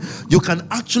Son, you can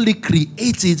actually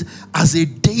create it as a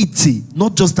deity,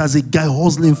 not just as a guy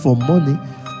hustling for money.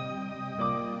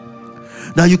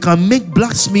 Now you can make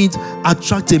blacksmith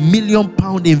attract £1 million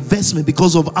investment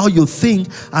because of how you think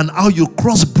and how you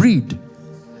crossbreed.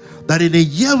 That in a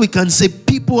year we can say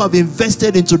people have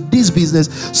invested into this business.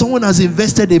 Someone has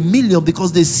invested $1 million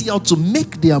because they see how to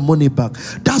make their money back.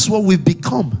 That's what we've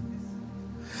become.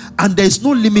 And there's no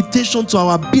limitation to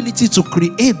our ability to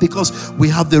create because we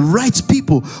have the right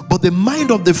people. But the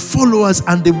mind of the followers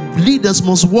and the leaders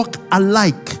must work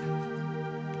alike.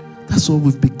 That's what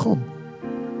we've become.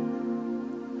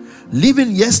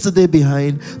 Leaving yesterday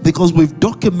behind because we've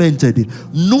documented it.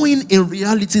 Knowing in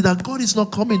reality that God is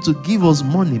not coming to give us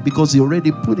money because He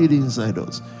already put it inside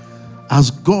us. As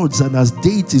gods and as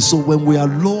deities. So when we are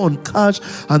low on cash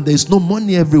and there's no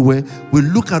money everywhere, we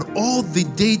look at all the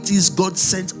deities God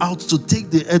sent out to take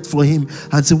the earth for Him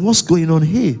and say, what's going on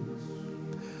here?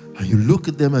 And you look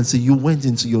at them and say, you went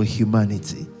into your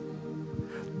humanity.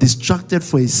 Distracted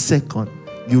for a second,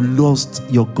 you lost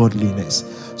your godliness.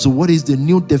 So what is the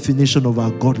new definition of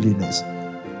our godliness?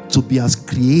 To be as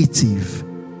creative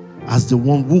as the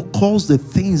one who calls the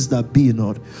things that be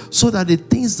not, so that the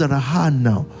things that are hard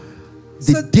now,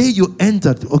 the day you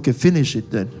entered, okay, finish it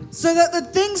then. So that the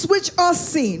things which are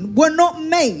seen were not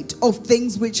made of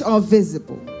things which are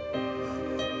visible.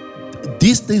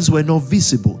 These things were not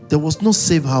visible. There was no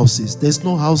safe houses. There's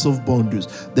no house of boundaries.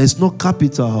 There's no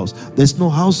capital house. There's no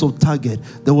house of target.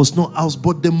 There was no house.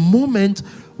 But the moment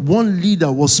one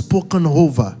leader was spoken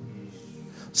over,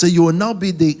 so you will now be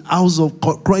the house of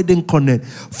Croydon Connect.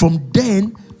 From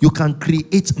then, you can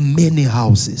create many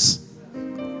houses.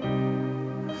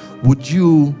 would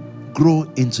you grow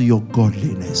into your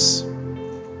godliness?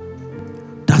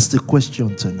 That's the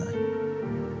question tonight.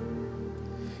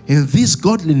 In this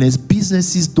godliness,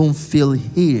 businesses don't fail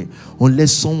here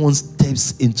unless someone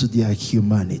steps into their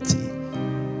humanity.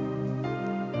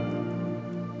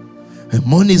 And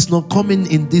money is not coming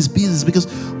in this business because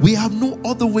we have no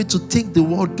other way to take the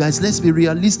world, guys. Let's be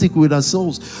realistic with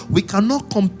ourselves. We cannot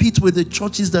compete with the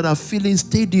churches that are filling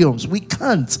stadiums. We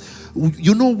can't.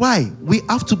 You know why? We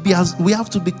have to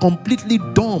be completely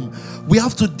dumb. We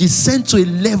have to descend to a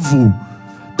level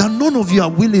that none of you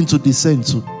are willing to descend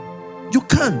to. You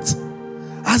can't.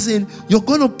 As in, you're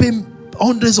going to pay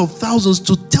hundreds of thousands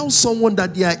to tell someone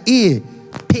that their ear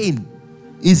pain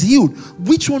is healed.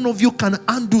 Which one of you can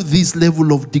handle this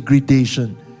level of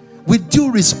degradation? With due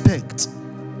respect,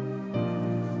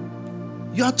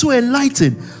 you are too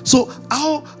enlightened. So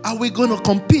how are we going to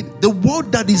compete? The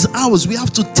world that is ours, we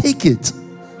have to take it.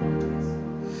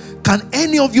 Can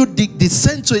any of you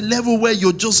descend to a level where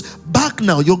you're just back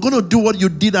now? You're going to do what you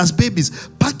did as babies.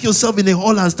 Pack yourself in a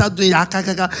hall and start doing up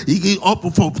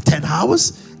for 10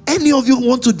 hours? Any of you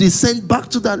want to descend back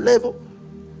to that level?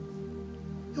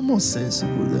 You're more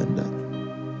sensible than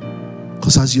that.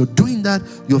 Because as you're doing that,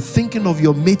 you're thinking of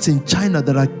your mates in China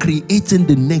that are creating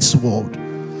the next world.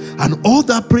 And all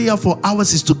that prayer for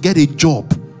hours is to get a job.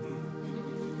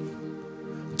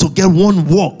 To get one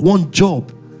work, one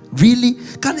job. Really?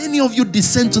 Can any of you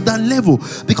descend to that level?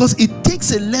 Because it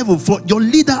takes a level for your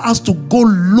leader has to go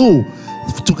low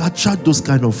to attract those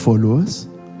kind of followers.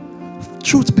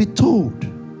 Truth be told.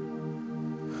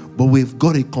 But we've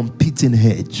got a competing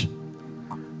hedge.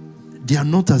 They are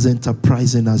not as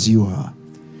enterprising as you are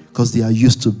because they are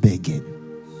used to begging.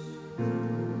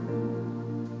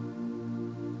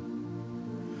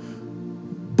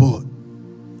 But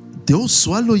they'll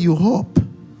swallow you up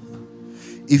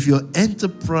if your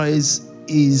enterprise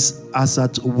is as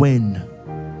at when.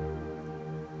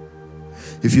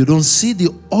 If you don't see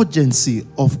the urgency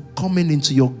of coming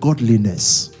into your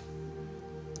godliness,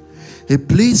 a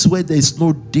place where there is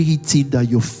no deity that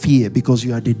you fear because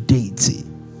you are the deity.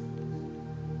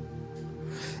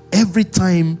 Every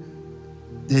time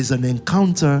there's an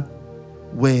encounter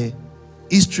where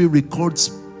history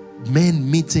records men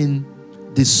meeting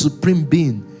the supreme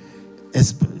being,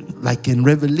 as like in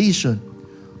Revelation,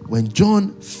 when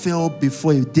John fell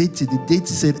before a deity, the deity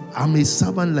said, I'm a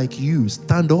servant like you,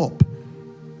 stand up.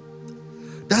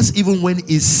 That's even when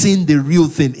he's seen the real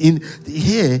thing. In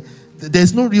here,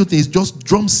 there's no real thing. It's just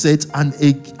drum set and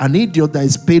an idiot that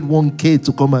is paid 1K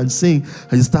to come and sing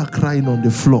and you start crying on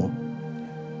the floor.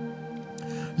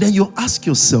 Then you ask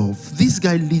yourself, this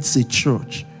guy leads a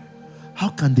church. How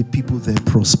can the people there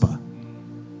prosper?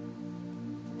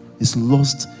 He's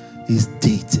lost his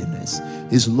deitiness.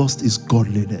 He's lost his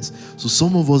godliness. So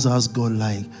some of us ask God,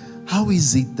 like, how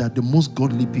is it that the most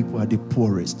godly people are the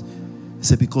poorest? He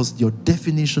said, because your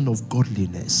definition of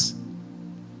godliness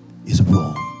is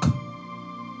wrong.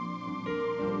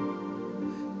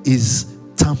 Is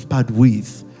tampered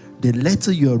with. The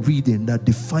letter you are reading that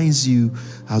defines you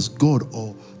as God,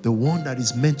 or the one that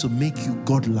is meant to make you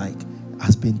godlike,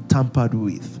 has been tampered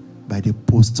with by the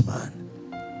postman.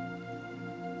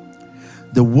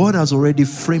 The word has already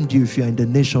framed you if you are in the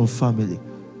nation family.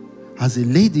 As a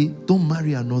lady, don't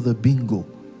marry another bingo.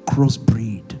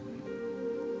 Crossbreed.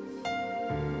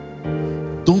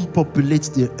 Don't populate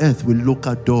the earth with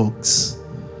local dogs.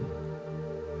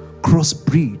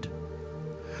 Crossbreed.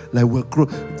 Like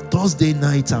Thursday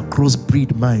nights are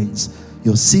crossbreed minds.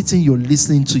 You're sitting, you're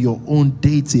listening to your own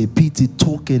deity, PT,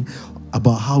 talking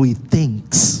about how he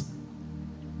thinks,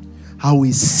 how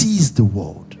he sees the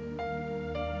world,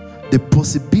 the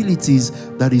possibilities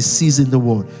that he sees in the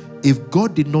world. If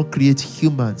God did not create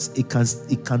humans, it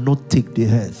cannot take the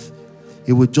earth.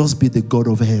 It would just be the God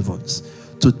of heavens.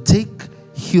 To take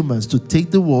humans, to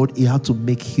take the world, he had to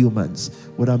make humans.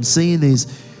 What I'm saying is,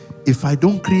 if I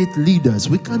don't create leaders,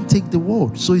 we can't take the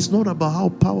world. So it's not about how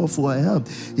powerful I am.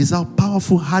 It's how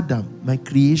powerful Adam, my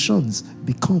creations,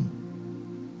 become.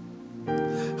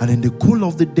 And in the cool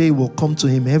of the day, we'll come to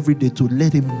him every day to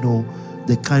let him know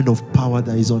the kind of power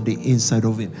that is on the inside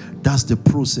of him. That's the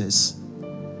process.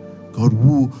 God,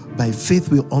 who by faith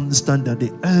will understand that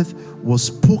the earth was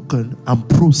spoken and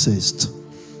processed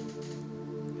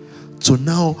to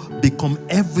now become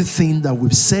everything that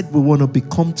we've said we want to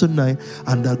become tonight,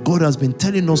 and that God has been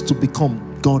telling us to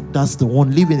become. God, that's the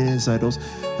one living inside us,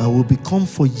 that will become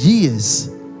for years.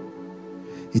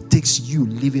 It takes you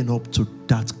living up to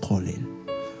that calling.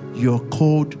 You're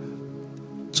called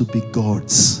to be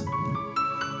gods,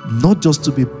 not just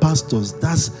to be pastors.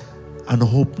 That's an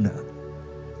opener.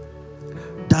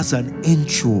 That's an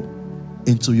intro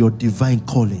into your divine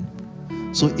calling.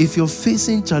 So if you're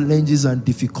facing challenges and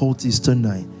difficulties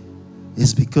tonight,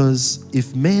 it's because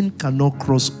if men cannot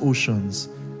cross oceans,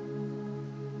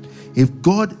 if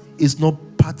God is not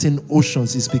parting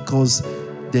oceans, it's because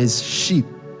there's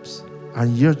ships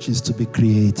and yachts to be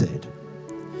created.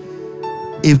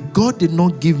 If God did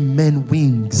not give men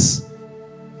wings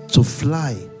to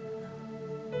fly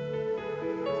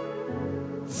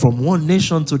from one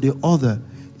nation to the other,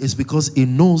 it's because he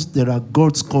knows there are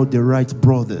gods called the Wright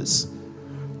brothers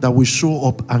that will show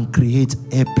up and create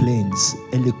airplanes,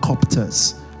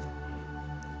 helicopters.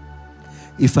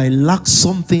 If I lack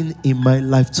something in my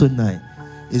life tonight,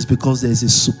 it's because there's a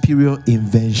superior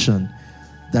invention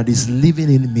that is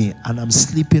living in me and I'm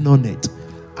sleeping on it.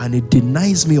 And it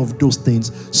denies me of those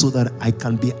things so that I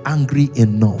can be angry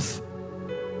enough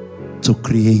to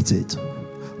create it.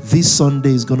 This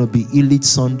Sunday is going to be Elite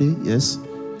Sunday, yes,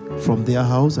 from their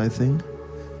house, I think.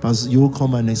 Pastor, you'll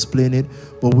come and explain it.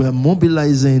 But we're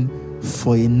mobilizing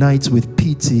for a night with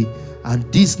PT, and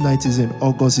this night is in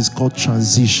August. It's called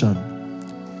Transition.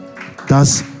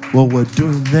 That's what we're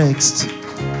doing next.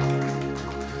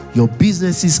 Your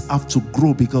businesses have to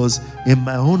grow because, in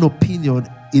my own opinion,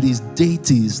 it is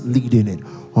deities leading it,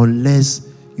 unless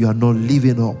you are not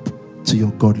living up to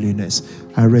your godliness.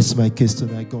 I rest my case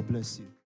tonight. God bless you.